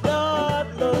 Lord,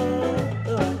 Lord, Lord,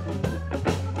 Lord.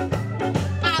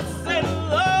 I said,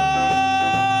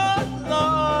 Lord,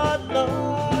 Lord,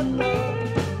 Lord, Lord.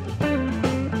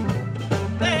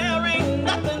 There ain't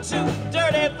nothing too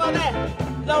dirty for that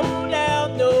low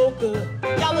down, no good.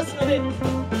 Y'all listen to this.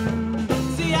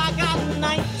 See, I got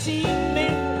 19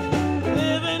 men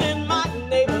living in my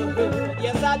neighborhood.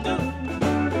 Yes, I do.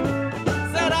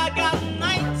 Said I got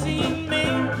 19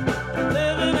 men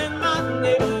living in my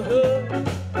neighborhood.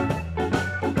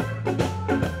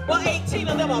 Well, 18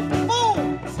 of them are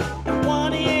fools.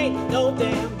 One he ain't no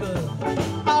damn good.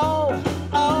 Oh,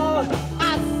 oh,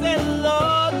 I said,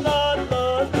 Lord, Lord,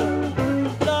 Lord, Lord,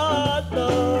 Lord,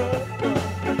 Lord, Lord.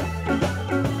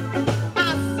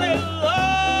 I said,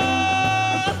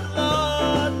 Lord,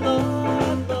 Lord,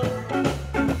 Lord, Lord.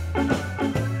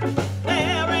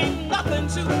 There ain't nothing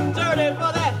too dirty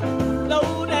for that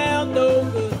low down, no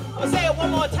good. I'm gonna say it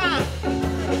one more time.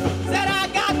 Said I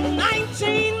got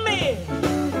 19 men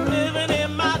living in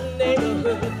my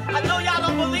neighborhood. I know y'all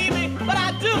don't believe me, but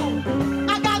I do.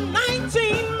 I got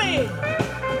 19 men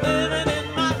living in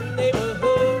my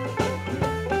neighborhood.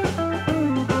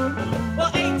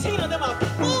 Well, 18 of them are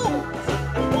fools,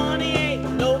 and one he ain't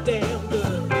no damn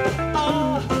good.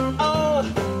 Oh, oh,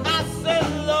 I said,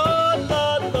 Lord,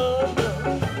 Lord, Lord,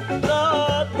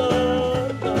 Lord, Lord,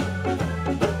 Lord, Lord.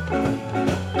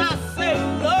 I said,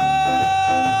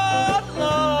 Lord,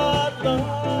 Lord,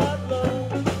 Lord, Lord.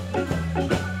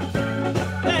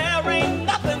 There ain't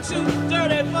nothing too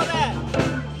dirty for that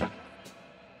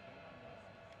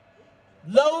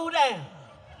low down.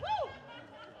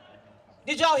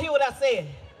 Did y'all hear what I said?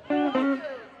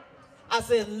 I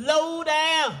said low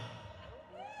down.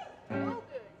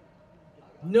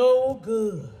 No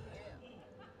good.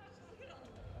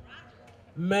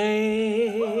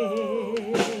 man.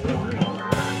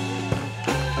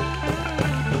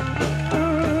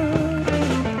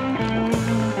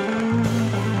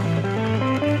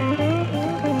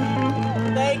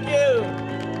 Thank you.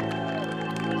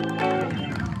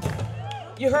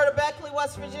 You heard of Beckley,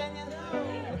 West Virginia?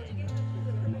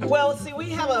 Well, see,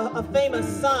 we have a famous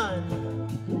son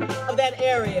of that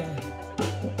area.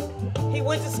 He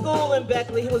went to school in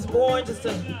Beckley. He was born just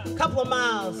a couple of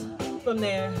miles from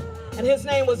there, and his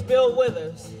name was Bill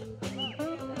Withers.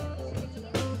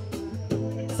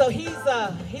 So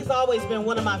he's always been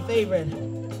one of my favorite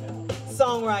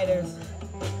songwriters,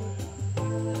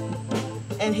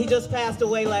 and he just passed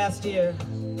away last year.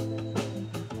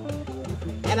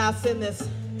 And I'll send this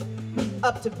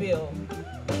up to Bill.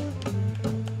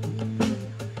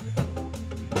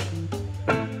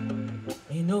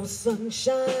 Ain't no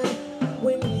sunshine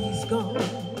when he's gone.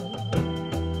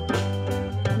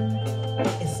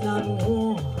 It's not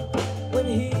warm when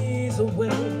he's away.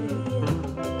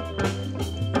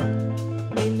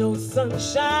 Ain't no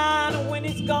sunshine when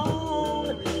he's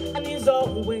gone, and he's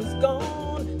always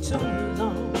gone too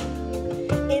long.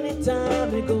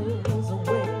 Anytime he goes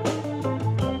away,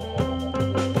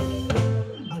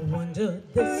 I wonder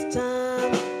this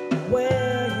time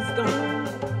where he's gone.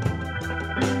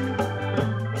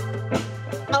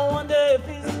 I wonder if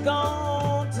he's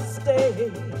gone to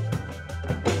stay.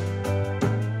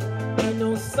 Ain't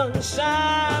no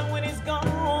sunshine when he's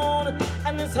gone,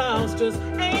 and this house just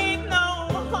ain't no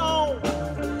home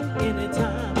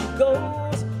anytime he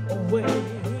goes away.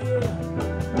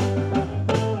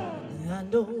 I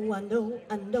know, I know,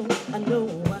 I know, I know,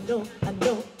 I know, I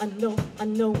know, I know, I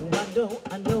know, I know,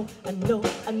 I know, I know,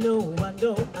 I know, I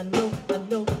know, I know, I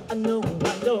know, I know,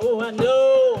 I know, I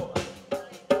know.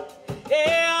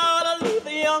 Yeah, I ought to leave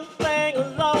the young thing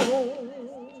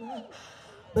alone,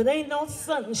 but ain't no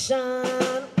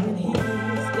sunshine when he's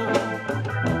gone.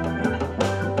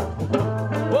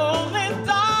 Only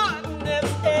darkness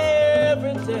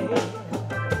every day.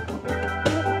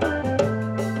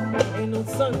 Ain't no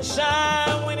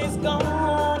sunshine when he's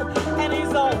gone, and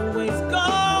he's always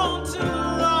gone too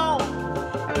long.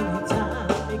 Anytime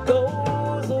he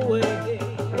goes away.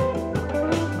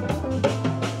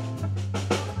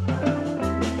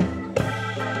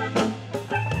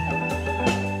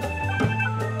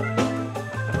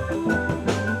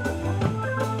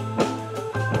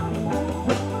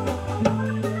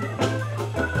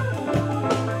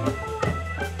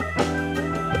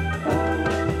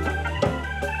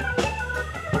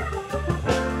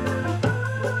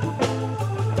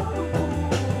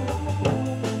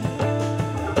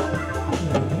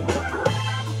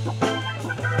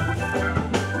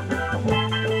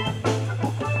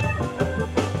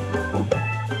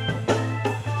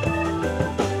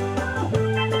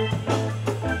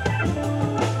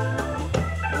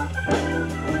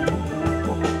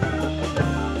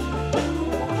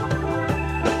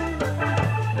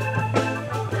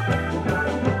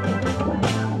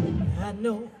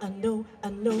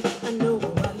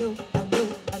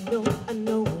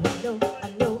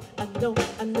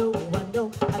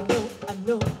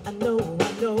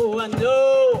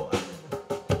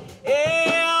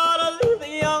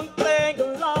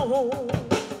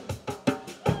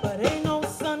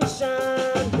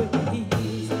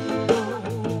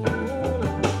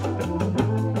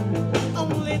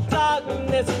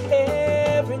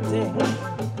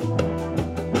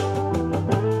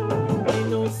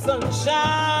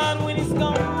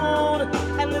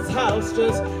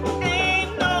 Just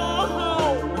ain't no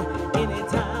home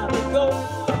anytime it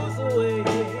goes away.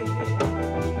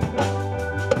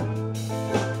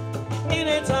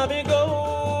 Anytime it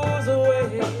goes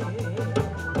away.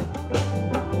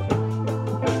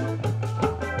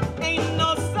 Ain't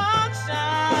no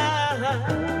sunshine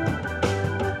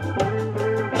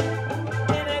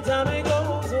anytime it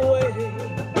goes away.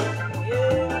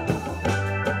 Yeah.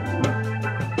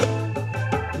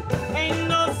 Ain't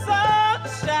no sunshine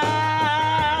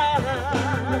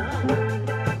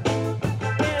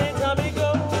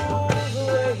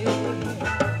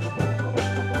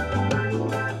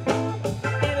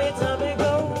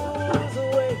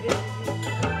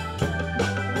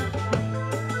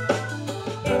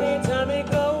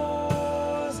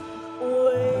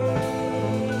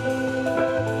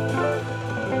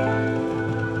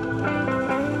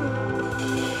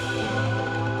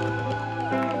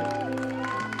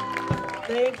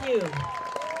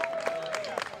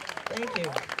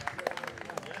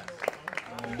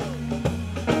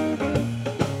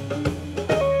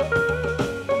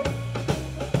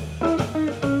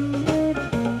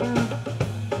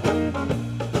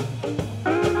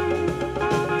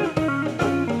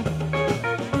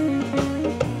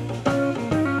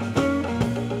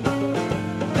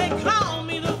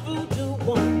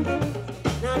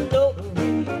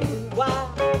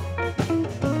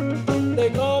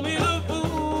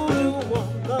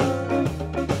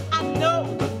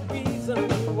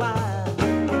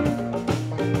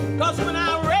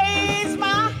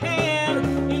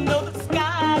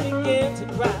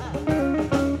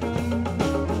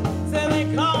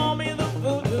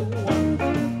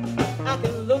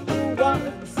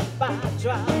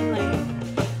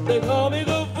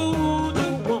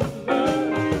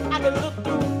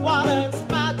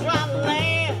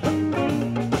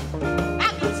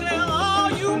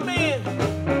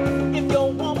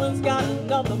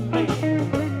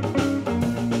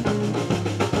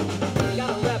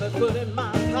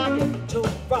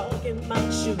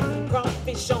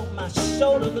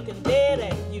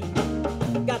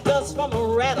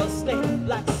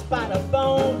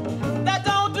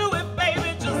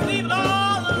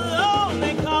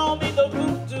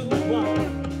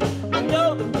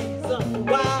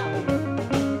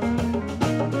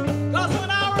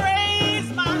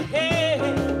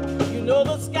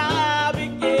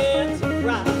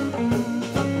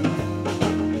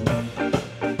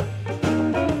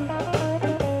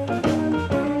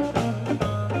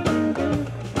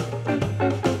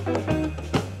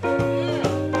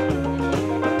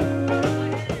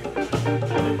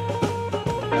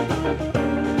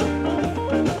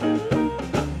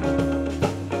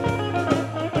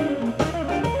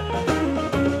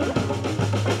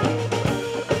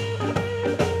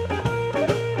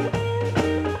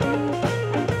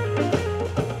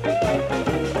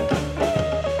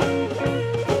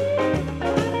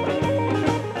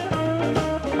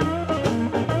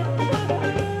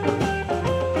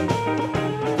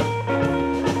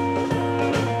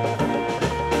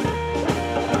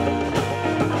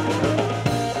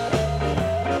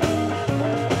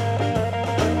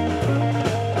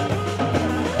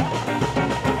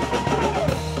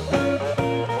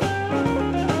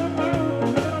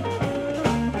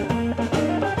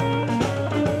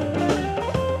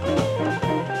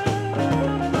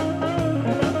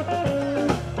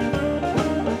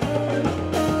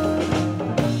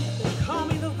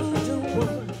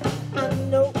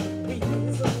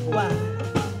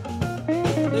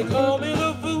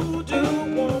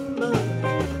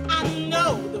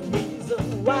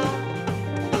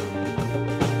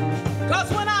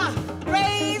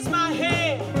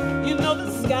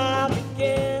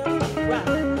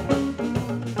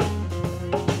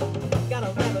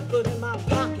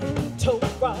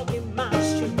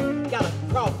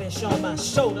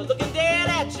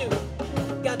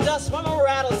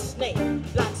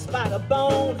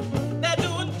bone. They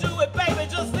do it, baby,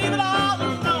 just leave it all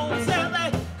alone. Say they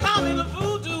call me the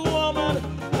voodoo woman,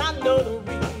 and I know the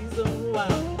reason why.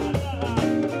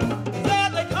 Say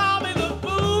they call me the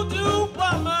voodoo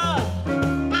woman,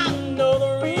 I know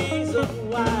the reason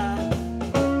why.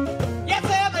 Yes,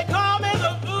 say they call me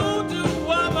the voodoo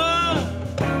woman,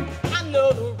 I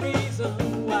know the reason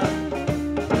why.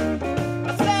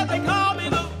 I said they call me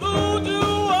the voodoo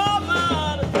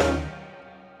woman,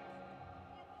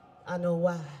 I know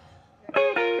why.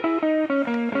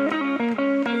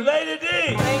 Lady D.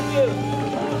 Thank you.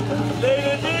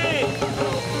 Lady D.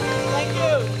 Thank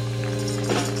you.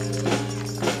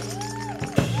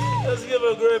 Let's give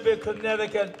a great big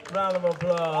Connecticut round of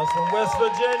applause from West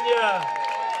Virginia.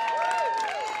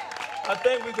 I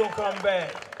think we're gonna come back.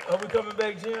 Are we coming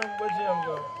back, Jim? Where Jim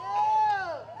go?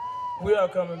 We are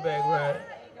coming back, right?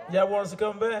 Y'all want us to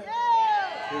come back?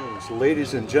 So,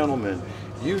 ladies and gentlemen,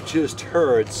 you just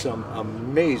heard some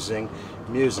amazing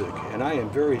music, and I am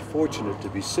very fortunate to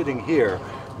be sitting here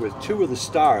with two of the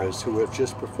stars who have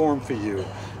just performed for you,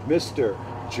 Mr.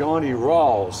 Johnny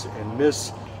Rawls and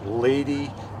Miss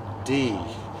Lady D.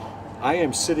 I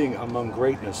am sitting among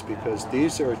greatness because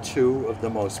these are two of the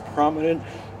most prominent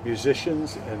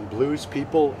musicians and blues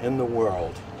people in the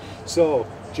world. So,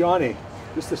 Johnny,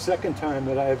 this is the second time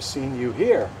that I have seen you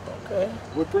here. Okay.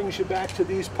 What brings you back to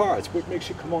these parts? What makes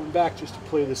you come on back just to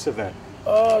play this event?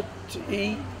 To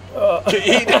eat. To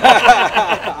eat?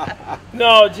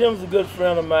 No, Jim's a good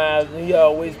friend of mine, and he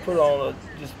always put on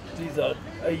just these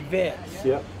events.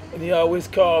 Yep. And he always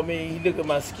called me, he look at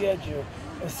my schedule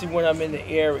and see when I'm in the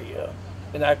area.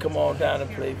 And I come on down and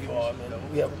play for him,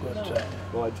 and we have a good time.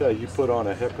 Well, I tell you, you put on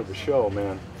a heck of a show,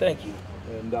 man. Thank you.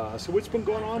 And so what's been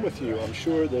going on with you? I'm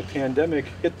sure the pandemic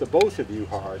hit the both of you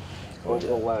hard over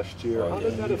the last year. How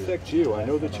did that affect you? I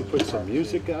know that you put some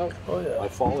music out. Oh, yeah. I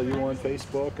follow you on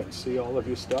Facebook and see all of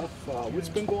your stuff. What's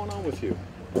been going on with you?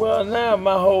 Well, now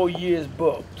my whole year is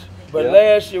booked. But Yeah.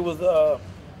 last year was a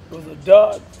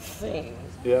dark scene.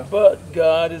 Yeah. But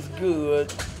God is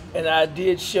good. And I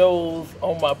did shows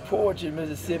on my porch in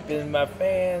Mississippi, and my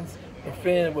fans and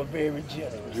friends were very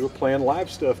generous. You were playing live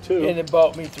stuff too. And it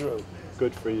brought me through.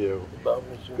 Good for you. It brought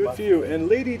me through. Good for you. And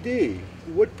Lady D,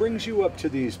 what brings you up to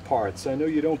these parts? I know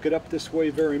you don't get up this way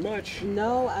very much.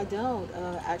 No, I don't.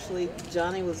 Actually,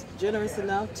 Johnny was generous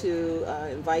enough to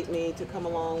invite me to come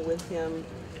along with him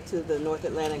to the North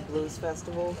Atlantic Blues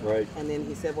Festival. Right. And then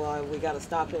he said, well, we got to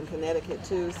stop in Connecticut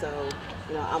too, so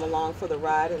I'm along for the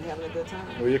ride and having a good time.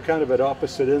 Well, you're kind of at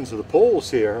opposite ends of the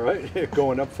poles here, right?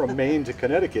 Going up from Maine to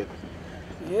Connecticut.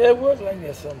 Yeah, it was like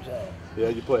that sometimes. Yeah,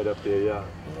 you played up there, yeah.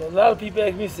 A lot of people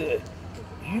ask me, said,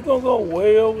 you gonna go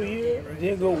way over here and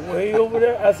then go way over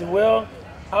there? I said, well,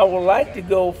 I would like to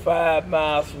go 5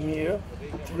 miles from here,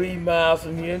 3 miles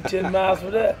from here, and 10 miles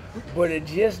from there. But it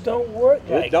just don't work like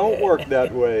that. It don't work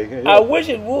that way. Yeah. I wish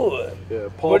it would. Yeah,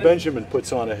 Paul Benjamin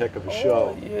puts on a heck of a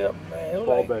show. Yeah, man. It was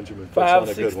Paul like Benjamin puts on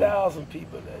a good 5,000 to 6,000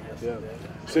 people there yesterday.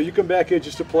 Yeah. So you come back here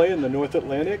just to play in the North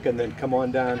Atlantic and then come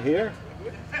on down here?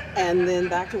 And then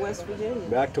back to West Virginia.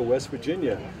 Back to West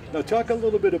Virginia. Now talk a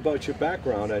little bit about your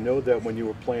background. I know that when you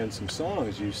were playing some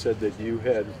songs, you said that you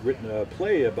had written a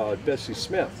play about Bessie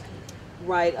Smith.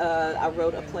 Right, I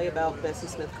wrote a play about Bessie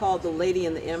Smith called The Lady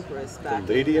and the Empress back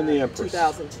in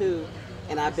 2002,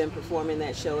 and I've been performing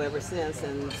that show ever since.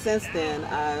 And since then,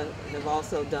 I have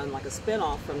also done like a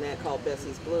spin-off from that called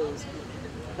Bessie's Blues.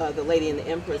 The Lady and the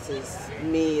Empress is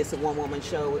me. It's a one-woman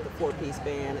show with a 4-piece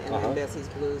band, and then Bessie's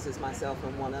Blues is myself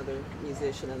and one other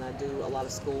musician, and I do a lot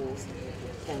of schools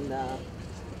and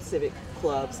civic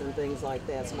clubs and things like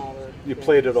that, smaller. You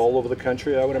played it all over the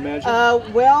country, I would imagine?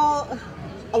 Well,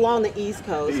 along the East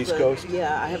Coast. The East Coast?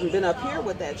 Yeah, I haven't been up here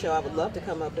with that show. I would love to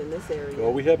come up in this area.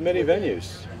 Well, we have many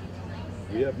venues.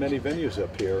 We have many venues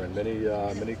up here and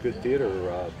many good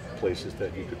theater places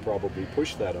that you could probably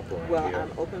push that up around well, here.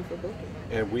 I'm open for booking.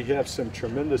 And we have some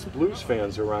tremendous blues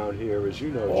fans around here, as you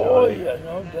know, Johnny. Oh, yeah,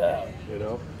 no doubt. You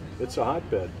know, it's a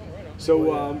hotbed.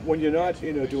 So when you're not,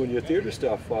 doing your theater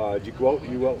stuff, do you go out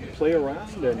and play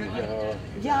around? And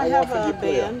yeah, I have a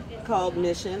band called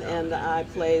Mission, and I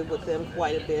play with them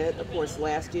quite a bit. Of course,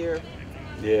 last year,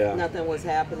 nothing was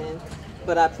happening,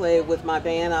 but I play with my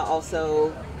band. I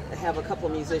also have a couple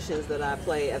of musicians that I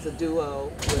play as a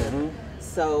duo with.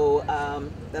 So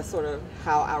that's sort of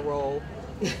how I roll.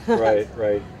 Right.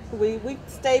 We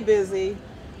stay busy.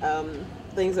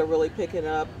 Things are really picking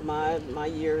up. My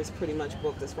year is pretty much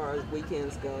booked as far as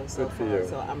weekends go so Good for far. you.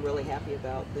 So I'm really happy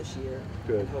about this year.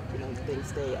 Good. And hope things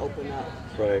stay open up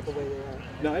Right. the way they are.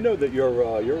 Now I know that you're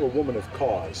a woman of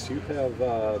cause. You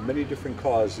have many different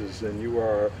causes, and you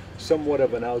are somewhat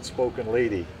of an outspoken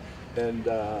lady. And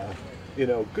you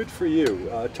know, good for you.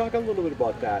 Talk a little bit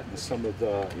about that and some of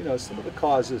the, you know, some of the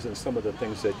causes and some of the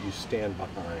things that you stand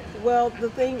behind. Well, the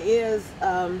thing is,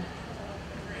 I'm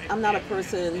not a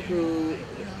person who,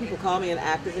 people call me an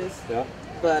activist, Yeah.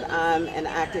 but I'm an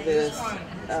activist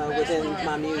within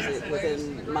my music,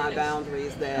 within my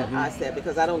boundaries that I set,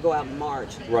 because I don't go out and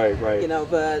march. Right, right. You know,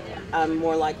 but I'm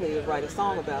more likely to write a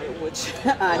song about it, which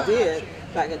I did.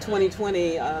 Back in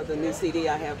 2020, the new CD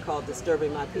I have called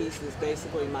Disturbing My Peace is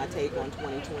basically my take on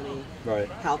 2020, Right.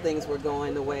 how things were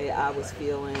going, the way I was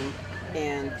feeling,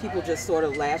 and people just sort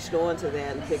of latched on to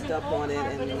that and picked up on it,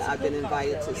 and I've been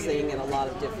invited to sing in a lot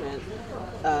of different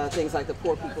things like the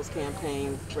Poor People's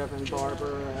Campaign, Reverend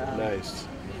Barber, Nice.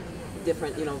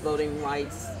 different, you know, voting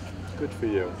rights Good for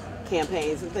you.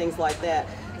 campaigns and things like that.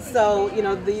 So, you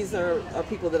know, these are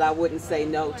people that I wouldn't say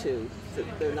no to.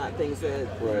 They're not things that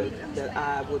Right. that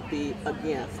I would be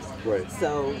against. Right.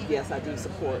 So, yes, I do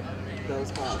support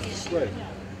those causes. Right.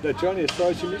 Now, Johnny, as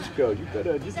far as your music goes,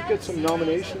 did you get some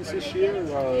nominations this year?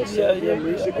 Yeah, your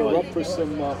music oh, are up for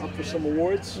some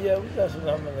awards. Yeah, we got some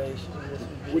nominations. Yes, we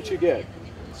did. What'd you get?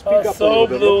 Speak up a Soul little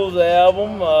bit. Blues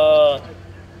album,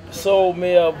 Soul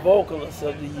Male Vocalist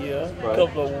of the Year, Right. a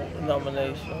couple of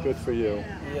nominations. Good for you.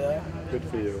 Yeah. Good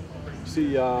for you.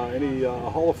 See any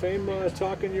Hall of Fame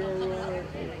talk in your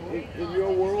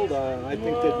world? I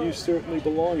think that you certainly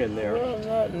belong in there. Well,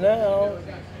 not now.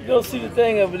 You don't see, the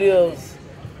thing of it is,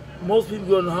 most people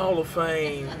go in the Hall of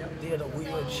Fame, they're in a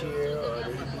wheelchair or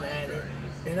they're blinded,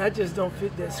 and I just don't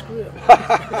fit that script.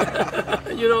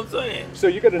 You know what I'm saying? So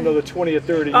you got another 20 or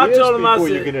 30 I years told him, before I said,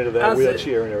 you get into that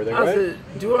wheelchair and everything, I right? said,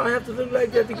 do I have to look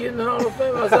like that to get in the Hall of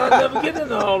Fame? I said, I'll never get in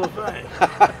the Hall of Fame.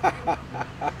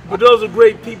 But those are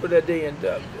great people that they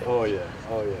inducted. Oh yeah,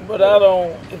 oh yeah. But I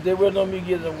don't, if they wouldn't let me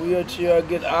get in a wheelchair or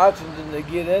get oxygen to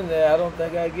get in there, I don't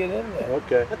think I'd get in there.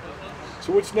 Okay.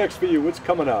 So what's next for you? What's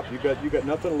coming up? You got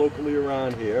nothing locally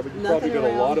around here, but you probably Nothing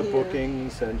got a lot around of here.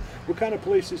 bookings. And what kind of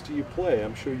places do you play?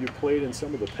 I'm sure you played in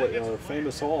some of the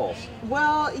famous halls.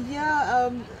 Well, yeah,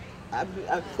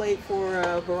 I've played for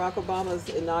Barack Obama's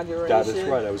inauguration. That is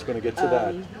right. I was going to get to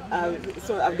that.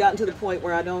 I've gotten to the point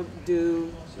where I don't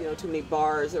do, you know, too many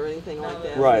bars or anything like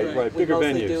that. Right, we, right. We Bigger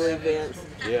mostly venues. do events,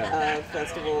 Yeah.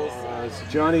 festivals. So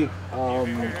Johnny, how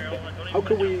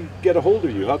can we get a hold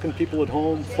of you? How can people at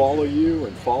home follow you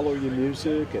and follow your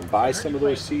music and buy some of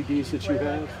those CDs that you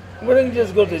have? Well, they can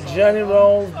just go to Johnny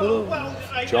Rawls Blues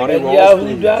Johnny at Rawls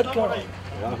Blues. yahoo.com.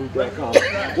 Yahoo.com.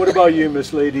 What about you,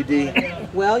 Miss Lady D?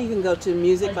 Well, you can go to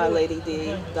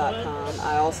musicbylady.com.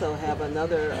 I also have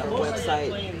another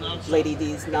website, Lady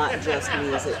D's Not Just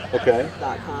Music.com, Okay.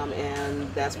 and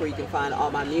that's where you can find all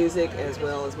my music as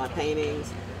well as my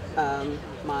paintings,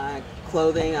 my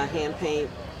clothing. I hand paint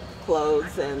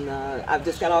clothes, and I've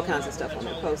just got all kinds of stuff on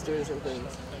there, posters and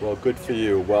things. Well, good for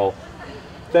you. Well,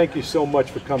 thank you so much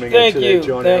for coming Thank in today, you.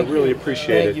 Johnny. Thank I really you.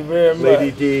 appreciate Thank it. you very much.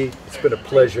 Lady D, it's been a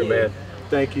pleasure, Thank you. man.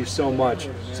 Thank you so much.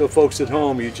 So folks at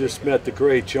home, you just met the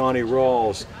great Johnny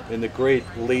Rawls and the great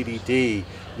Lady D.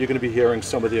 You're going to be hearing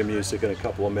some of their music in a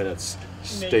couple of minutes.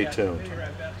 Stay tuned.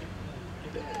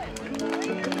 I'm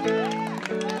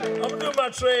going to do my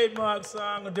trademark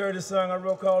song, a dirty song I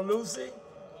wrote called Lucy,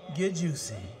 Get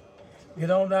Juicy. Get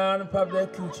on down and pop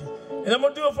that coochie. And I'm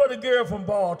going to do it for the girl from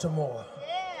Baltimore.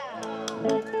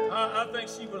 I think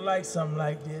she would like something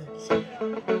like this.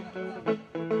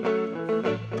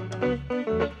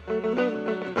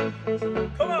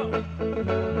 Come on.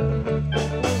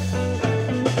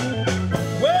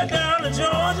 Way down in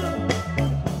Georgia,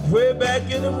 way back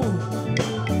in the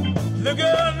woods, the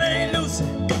girl named Lucy,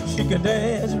 she can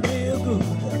dance real good.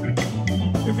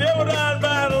 If you ever down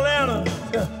by Atlanta,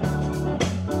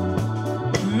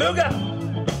 look out,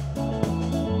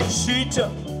 she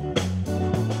tough.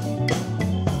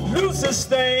 Lucy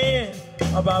stand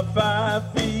about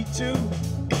 5'2".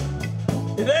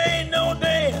 It ain't no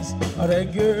dance or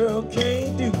that girl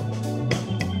can't do.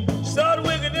 Start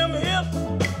wiggling them hips,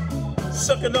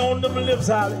 sucking on them lips,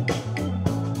 Holly.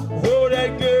 Oh,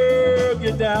 that girl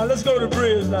get down. Let's go to the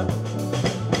bridge now.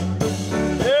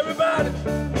 Everybody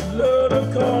love to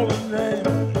call her name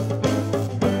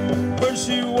when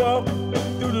she walk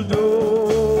through the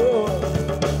door.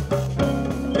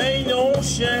 Ain't no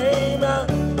shame out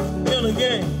in the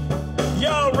game.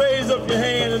 Y'all raise up your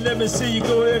hand and let me see you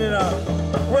go in and out.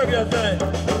 Work that thing.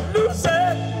 Lucy,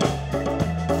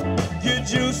 get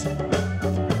juicy.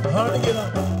 Honey, get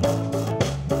up.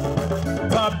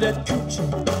 Pop that coochie.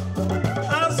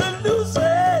 I said, Lucy,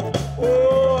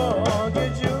 oh,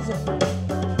 get juicy.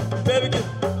 Baby, get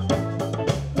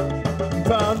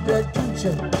pop that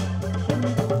coochie.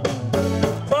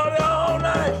 Party all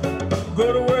night, go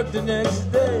to work the next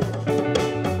day.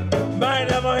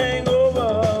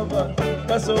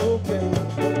 that's okay.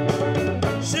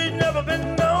 She'd never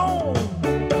been known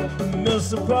to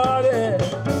miss a party.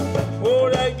 Oh,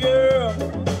 that girl,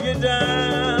 get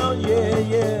down, yeah,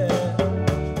 yeah.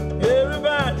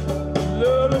 Everybody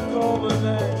love to call her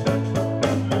name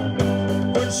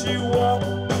when she walked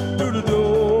through the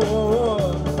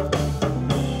door.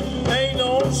 Ain't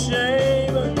no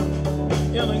shame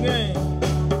in the game.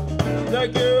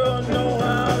 That girl know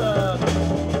how to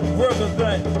work a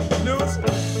thing. Loose,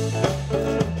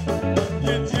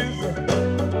 get juicy,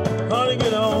 honey,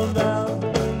 get on down.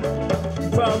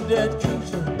 Found that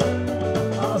coochie,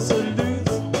 I said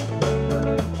loose,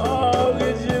 oh,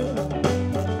 get you,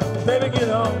 baby, get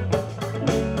on.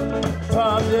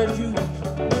 Found that coochie,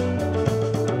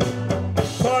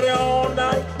 party all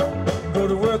night, go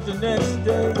to work the next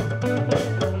day.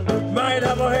 Might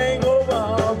have a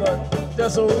hangover, but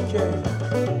that's okay.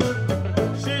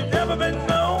 She's never been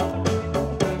known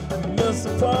to miss a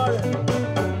party.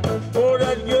 Oh,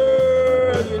 that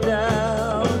girl, you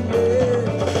down, yeah.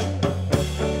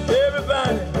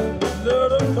 Everybody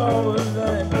love to call her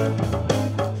name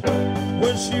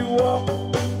when she walked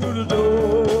through the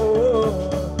door.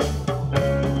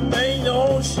 Ain't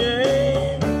no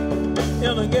shame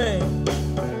in the game.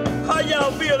 How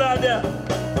y'all feel out there?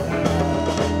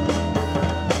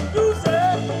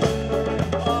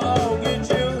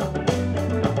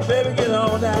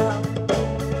 Down.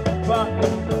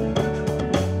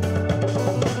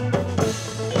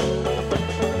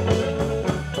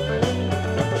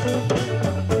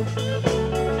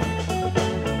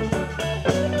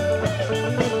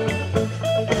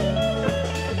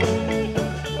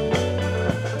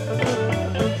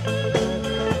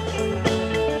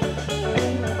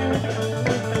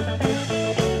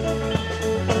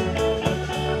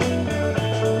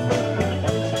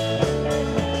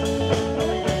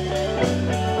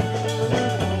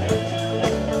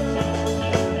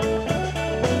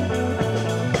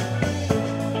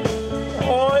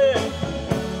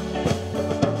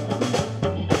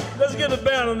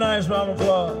 Nice round of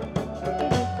applause.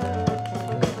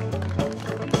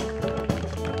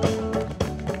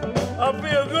 I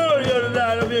feel good here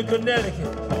tonight. I'm in Connecticut.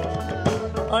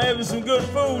 I'm having some good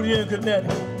food here in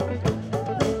Connecticut.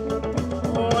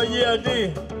 Oh yeah, I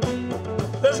did.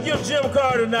 Let's give Jim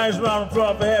Carter a nice round of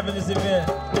applause for having this event.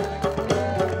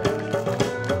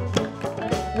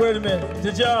 Wait a minute.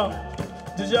 Did y'all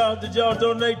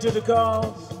donate to the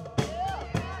cause?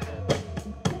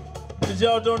 Did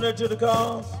y'all donate to the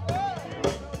cause?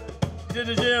 Did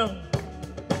the gym?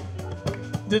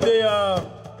 Did they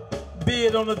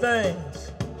bid on the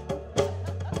things?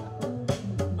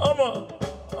 I'm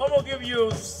gonna give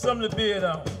you something to bid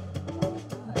on.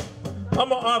 I'm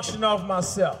gonna auction off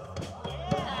myself.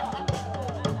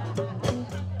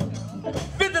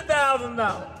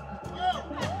 $50,000.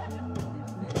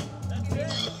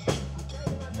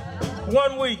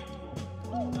 1 week.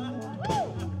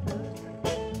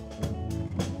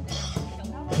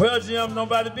 Well, Jim,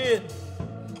 nobody bid.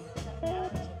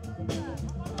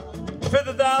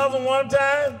 50,000 one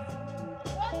time,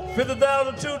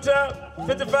 50,000 two times,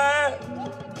 55,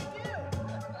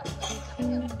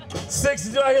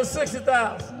 60. Do I hear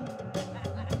 60,000?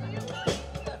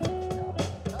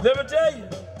 Let me tell you,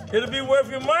 it'll be worth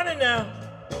your money now.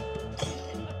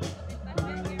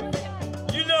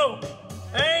 You know,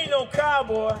 I ain't no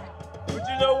cowboy, but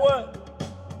you know what?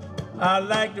 I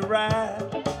like to ride.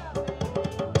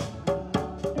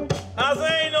 I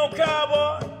say ain't no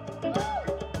cowboy,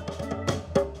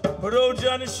 but old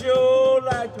Johnny sure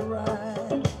like to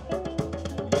ride.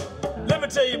 Let me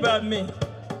tell you about me.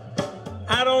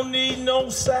 I don't need no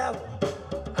saddle.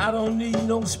 I don't need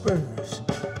no spurs.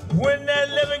 When that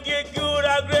living get good,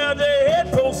 I grab the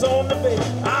head post on the bed.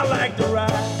 I like to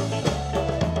ride.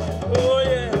 Oh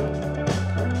yeah.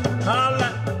 I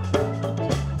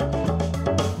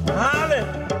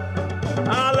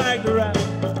like to ride.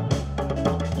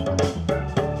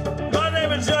 My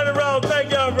name is Johnny Rawls.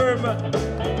 Thank y'all very much.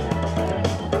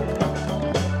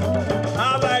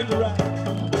 I like to ride.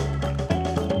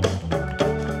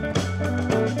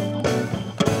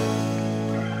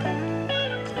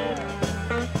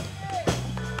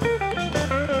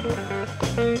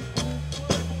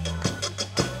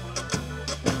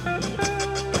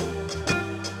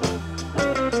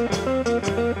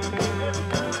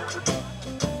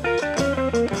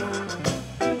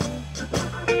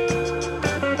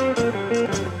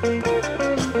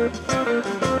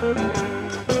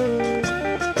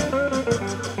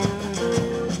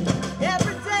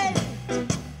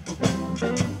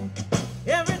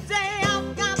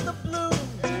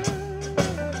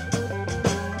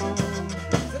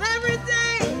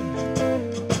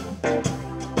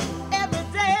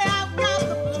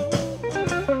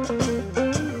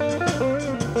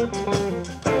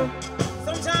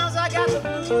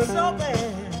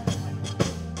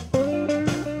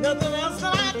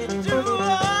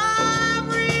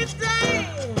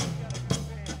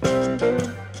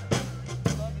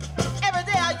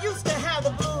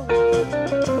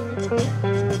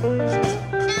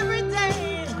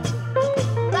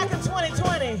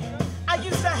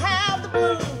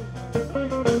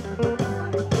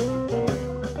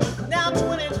 Now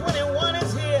 2021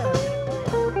 is here.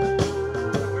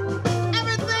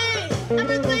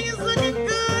 Everything is looking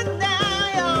good now,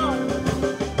 y'all.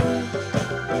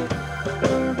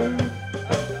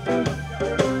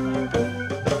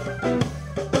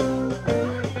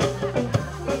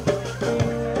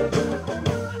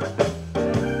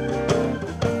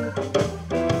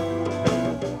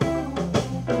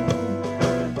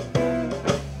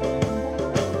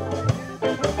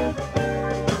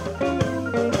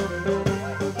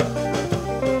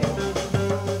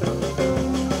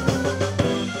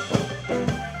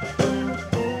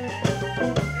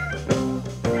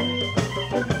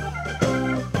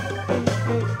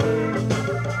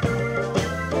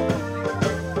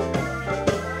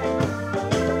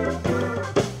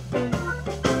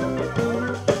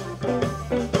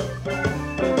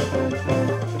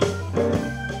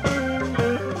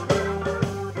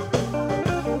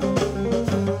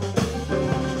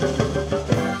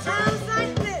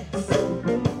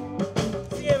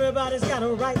 Everybody's got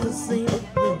a right to sing the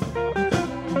blues.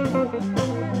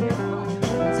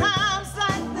 Times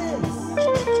like this,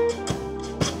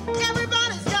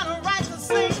 everybody's got a right to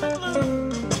sing the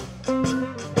blues.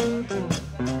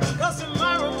 'Cause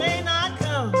tomorrow may not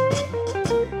come.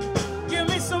 Give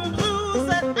me some blues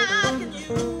that I can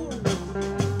use.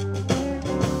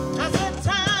 I said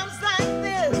times like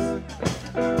this,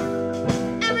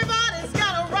 everybody's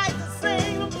got a right to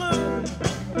sing the blues.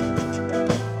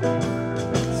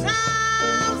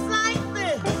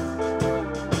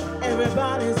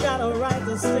 Everybody's got a right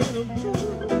to sing the blues.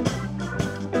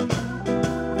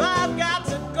 I've got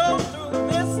to go through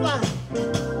this life.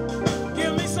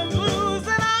 Give me some blues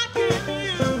that I can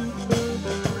use.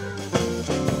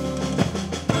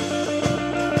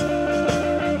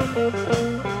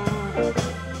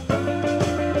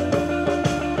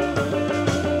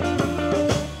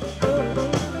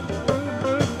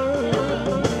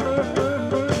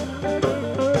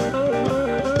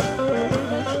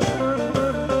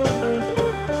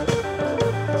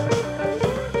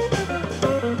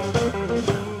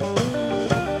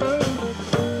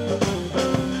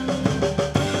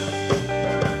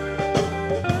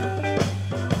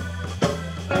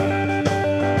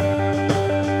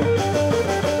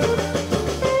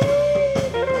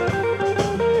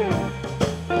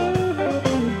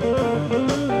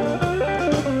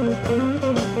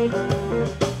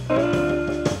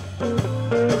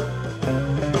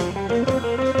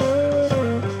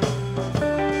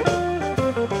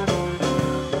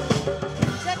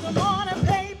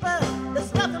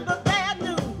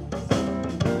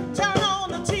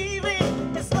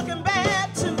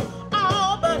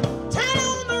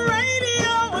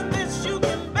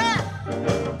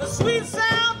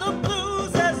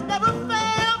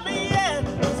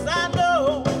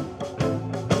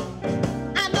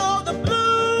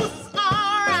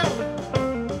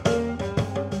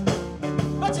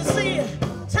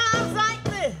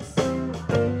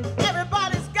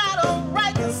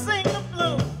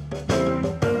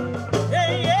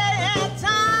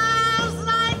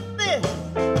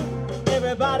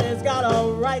 Everybody's got a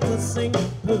right to sing the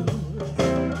blues.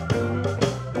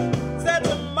 Said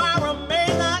tomorrow may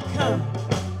not come,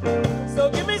 so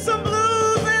give me some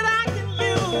blues that I can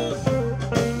use.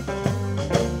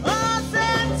 Oh,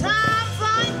 said times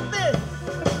like this,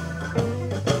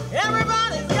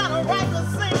 everybody's got a right to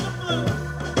sing the blues.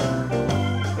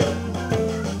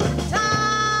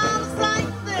 Times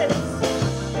like this,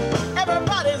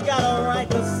 everybody's got a right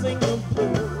to sing the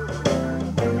blues.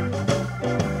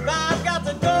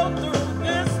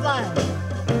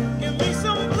 Give me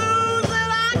some blues that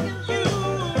I can use.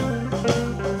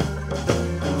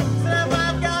 So if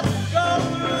I've got to go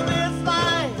through this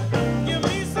life, give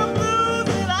me some blues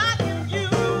that I can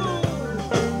use.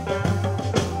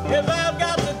 If I've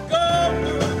got to go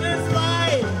through this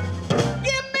life,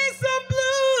 give me some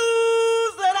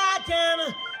blues that I can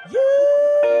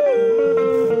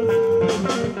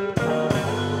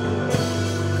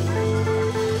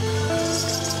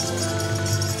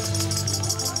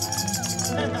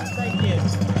Thank you.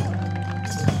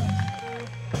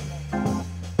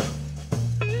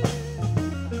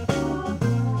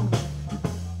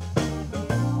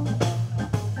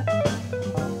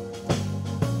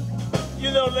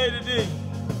 You know, Lady D,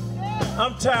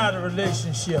 I'm tired of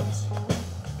relationships.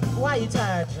 Why are you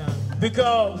tired, John?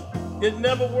 Because it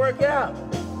never worked out.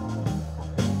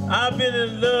 I've been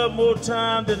in love more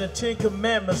time than the 10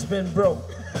 Commandments been broke.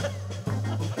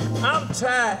 I'm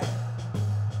tired.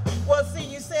 Well, see,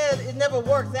 you said it never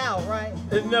worked out, right?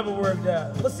 It never worked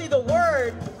out. Well, see, the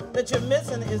word that you're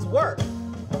missing is work.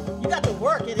 You got to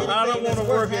work at anything. I don't want to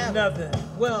work at nothing.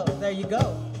 Well, there you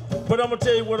go. But I'm gonna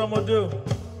tell you what I'm gonna do.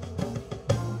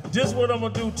 This is what I'm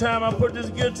gonna do. Time I put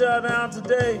this guitar down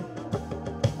today,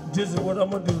 this is what I'm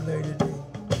gonna do, Lady D.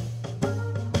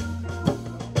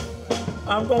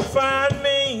 I'm gonna find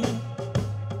me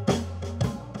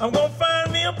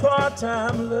a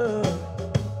part-time love.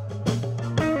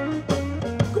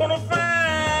 Gonna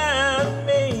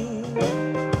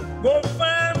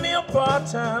find me a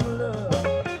part-time love.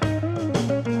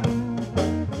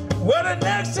 Well, the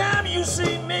next time you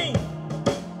see me,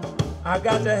 I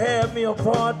got to have me a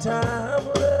part-time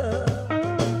love.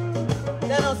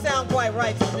 That don't sound quite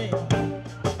right to me.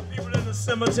 People in the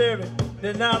cemetery,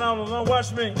 they're not all alone.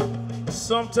 Watch me.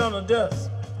 Some turn to dust,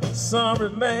 some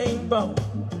remain bone.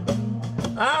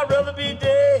 I'd rather be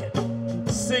dead,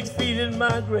 6 feet in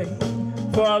my grave,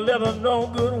 for I let a no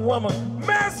good woman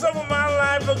mess over my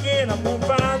life again. I'm gonna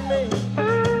find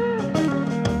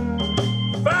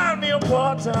me a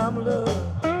part-time love.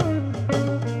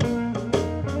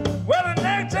 Well, the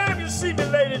next time you see me,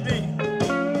 Lady D,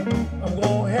 I'm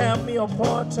gonna have me a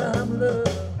part-time love.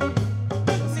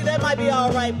 See, that might be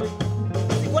all right, but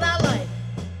see what I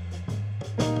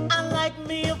like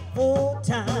me a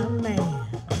full-time man.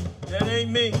 That ain't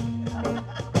me.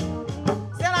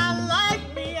 Said I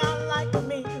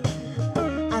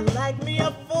like me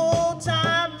a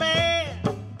full-time man.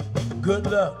 Good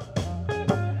luck.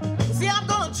 See, I'm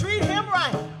gonna treat him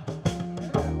right.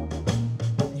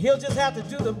 He'll just have to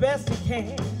do the best he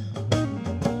can.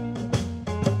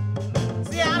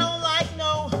 See, I don't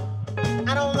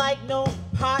like no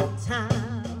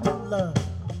part-time love.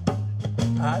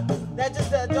 That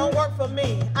just don't work for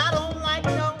me. I don't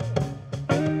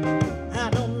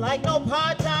like no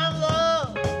part-time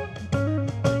love.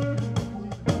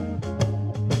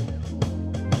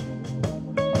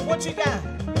 What you got?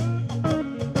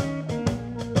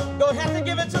 Gonna have to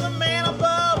give it to the man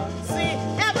above. See,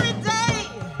 every day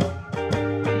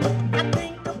I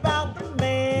think about the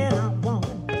man I want.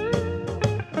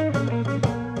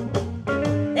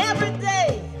 Every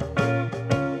day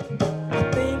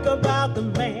I think about the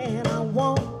man I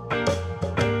want.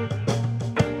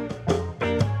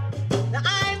 Now I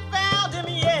ain't found him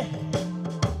yet,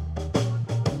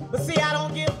 but see, I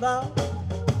don't give up.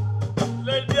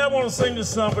 Lady, I want to sing this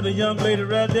song for the young lady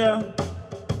right there.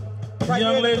 The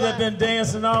young lady that's been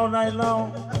dancing all night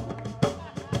long.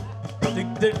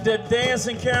 The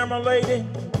dancing camera lady.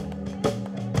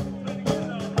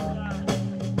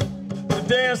 The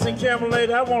dancing camera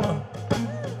lady. I wanna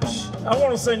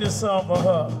sing this song for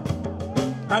her.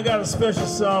 I got a special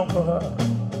song for her.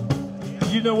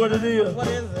 You know what it is? What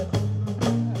is it?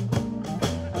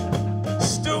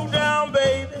 Stoop down,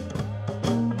 baby,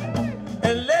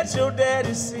 and let your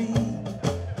daddy see.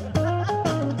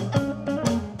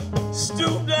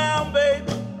 Stoop down,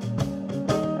 baby,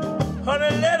 honey,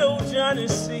 let old Johnny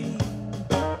see.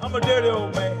 I'm a dirty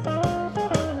old man.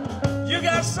 You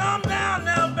got some down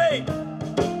now, baby,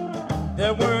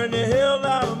 that worrying the hell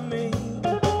out of me.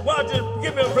 Watch it,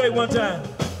 give me a break one time.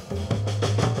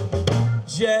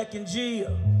 Jack and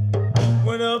Jill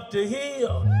went up the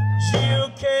hill. Jill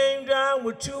came down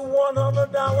with 2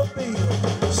 $100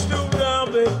 bills. Stoop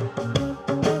down, baby,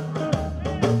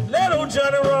 let old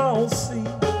Johnny Rawls see.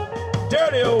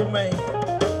 Dirty old man.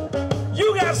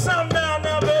 You got something down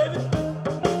there, baby,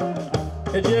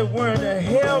 that just worrying the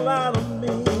hell out of me.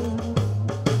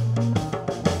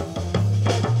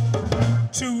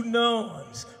 2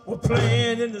 nuns were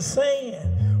playing in the sand.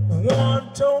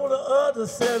 One told the other,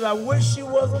 said, I wish you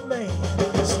was a man.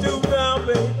 Stoop down,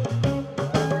 baby,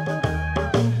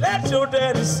 let your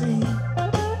daddy see.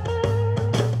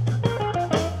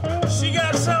 She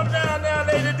got something down there,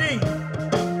 Lady D,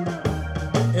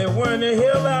 it worrying the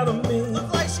hell out of me.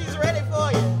 Looks like she's ready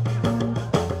for you.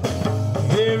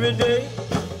 Every day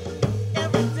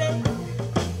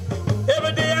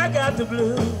I got the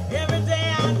blues. Every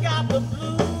day I got the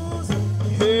blues.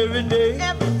 Every day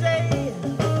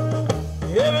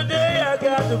I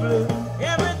got the blues.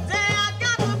 Every day I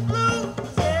got the blues.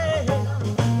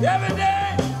 Yeah. Every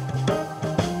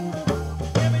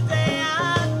day I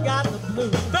got the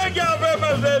blues. Thank y'all very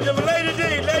much, ladies and gentlemen. Lady D,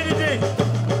 Lady D.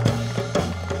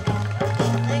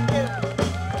 Thank you.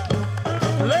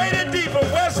 Lady D from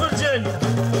West Virginia.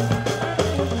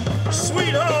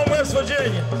 Sweet home, West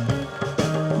Virginia.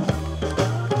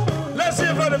 Let's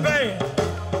hear from the band.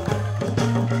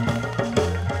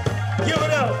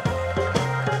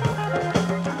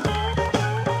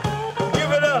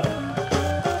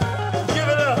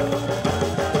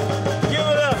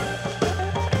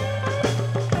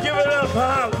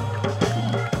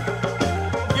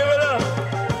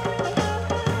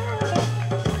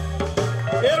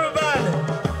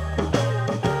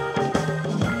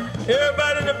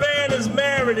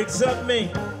 married except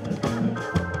me.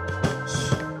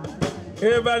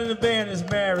 Everybody in the band is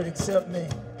married except me.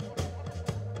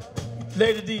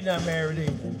 Lady D not married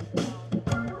either.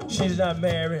 She's not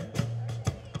married.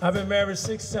 I've been married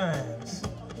 6 times.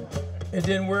 It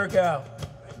didn't work out.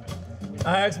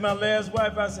 I asked my last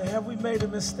wife, I said, have we made a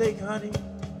mistake, honey?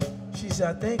 She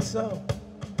said, I think so.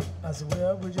 I said,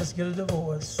 well, we'll just get a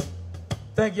divorce.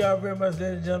 Thank y'all very much,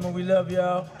 ladies and gentlemen. We love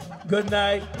y'all. Good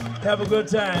night. Have a good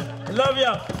time. Love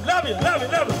y'all. Love you, love you,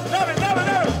 love you, love you, love you,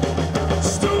 love you.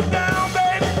 Stoop down,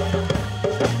 baby.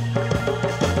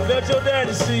 Let your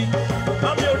daddy see.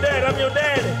 I'm your dad, I'm your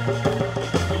daddy.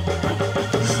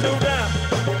 Stoop down.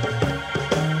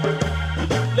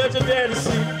 Let your daddy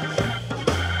see.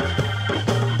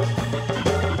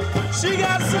 She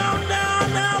got some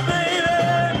down now, baby.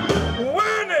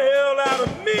 Whine the hell out of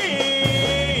me.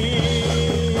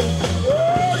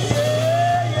 Oh,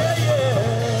 yeah, yeah,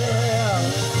 yeah.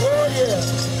 Oh, yeah.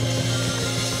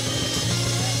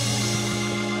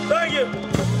 Thank you.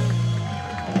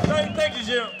 Thank you,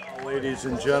 Jim. Ladies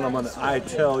and gentlemen, I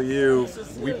tell you,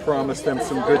 we promised them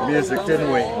some good music,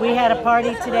 didn't we? We had a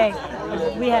party today.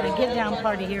 We had a get-down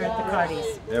party here at the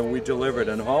Cardis. And we delivered.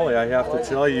 And Holly, I have to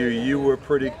tell you, you were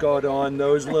pretty good on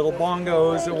those little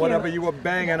bongos and whatever you were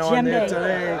banging on there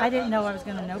today. I didn't know I was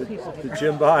going to know people. The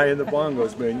djembe and the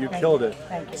bongos, man, you killed it.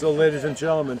 Thank you. So, ladies and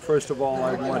gentlemen, first of all,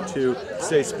 I want to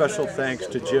say special thanks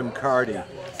to Jim Carty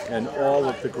and all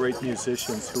of the great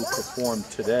musicians who performed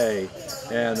today.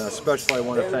 And especially I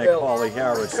want to thank Holly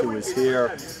Harris, who is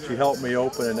here. She helped me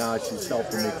open and now she's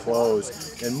helping me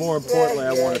close. And more importantly,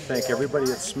 I want to thank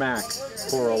everybody at SMAC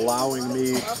for allowing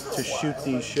me to shoot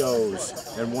these shows.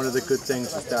 And one of the good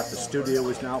things is that the studio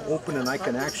is now open and I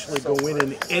can actually go in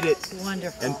and edit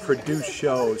and produce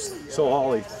shows. So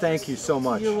Holly, thank you so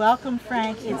much. You're welcome,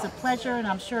 Frank. It's a pleasure, and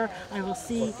I'm sure I will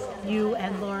see you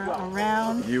and Laura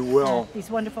around. You will. These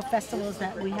wonderful festivals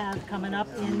that we have coming up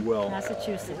in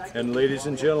Massachusetts. And ladies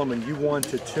and gentlemen, you want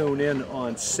to tune in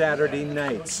on Saturday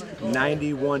nights,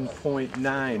 91.9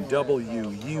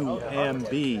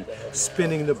 WUMB,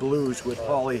 Spinning the Blues with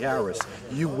Holly Harris.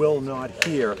 You will not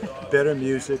hear better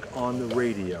music on the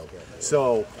radio.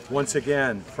 So, once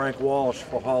again, Frank Walsh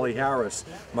for Holly Harris,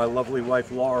 my lovely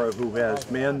wife Laura, who has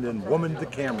manned and womaned the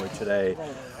camera today.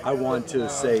 I want to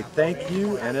say thank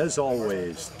you, and as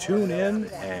always, tune in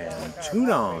and tune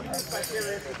on.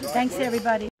 Thanks,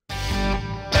 everybody.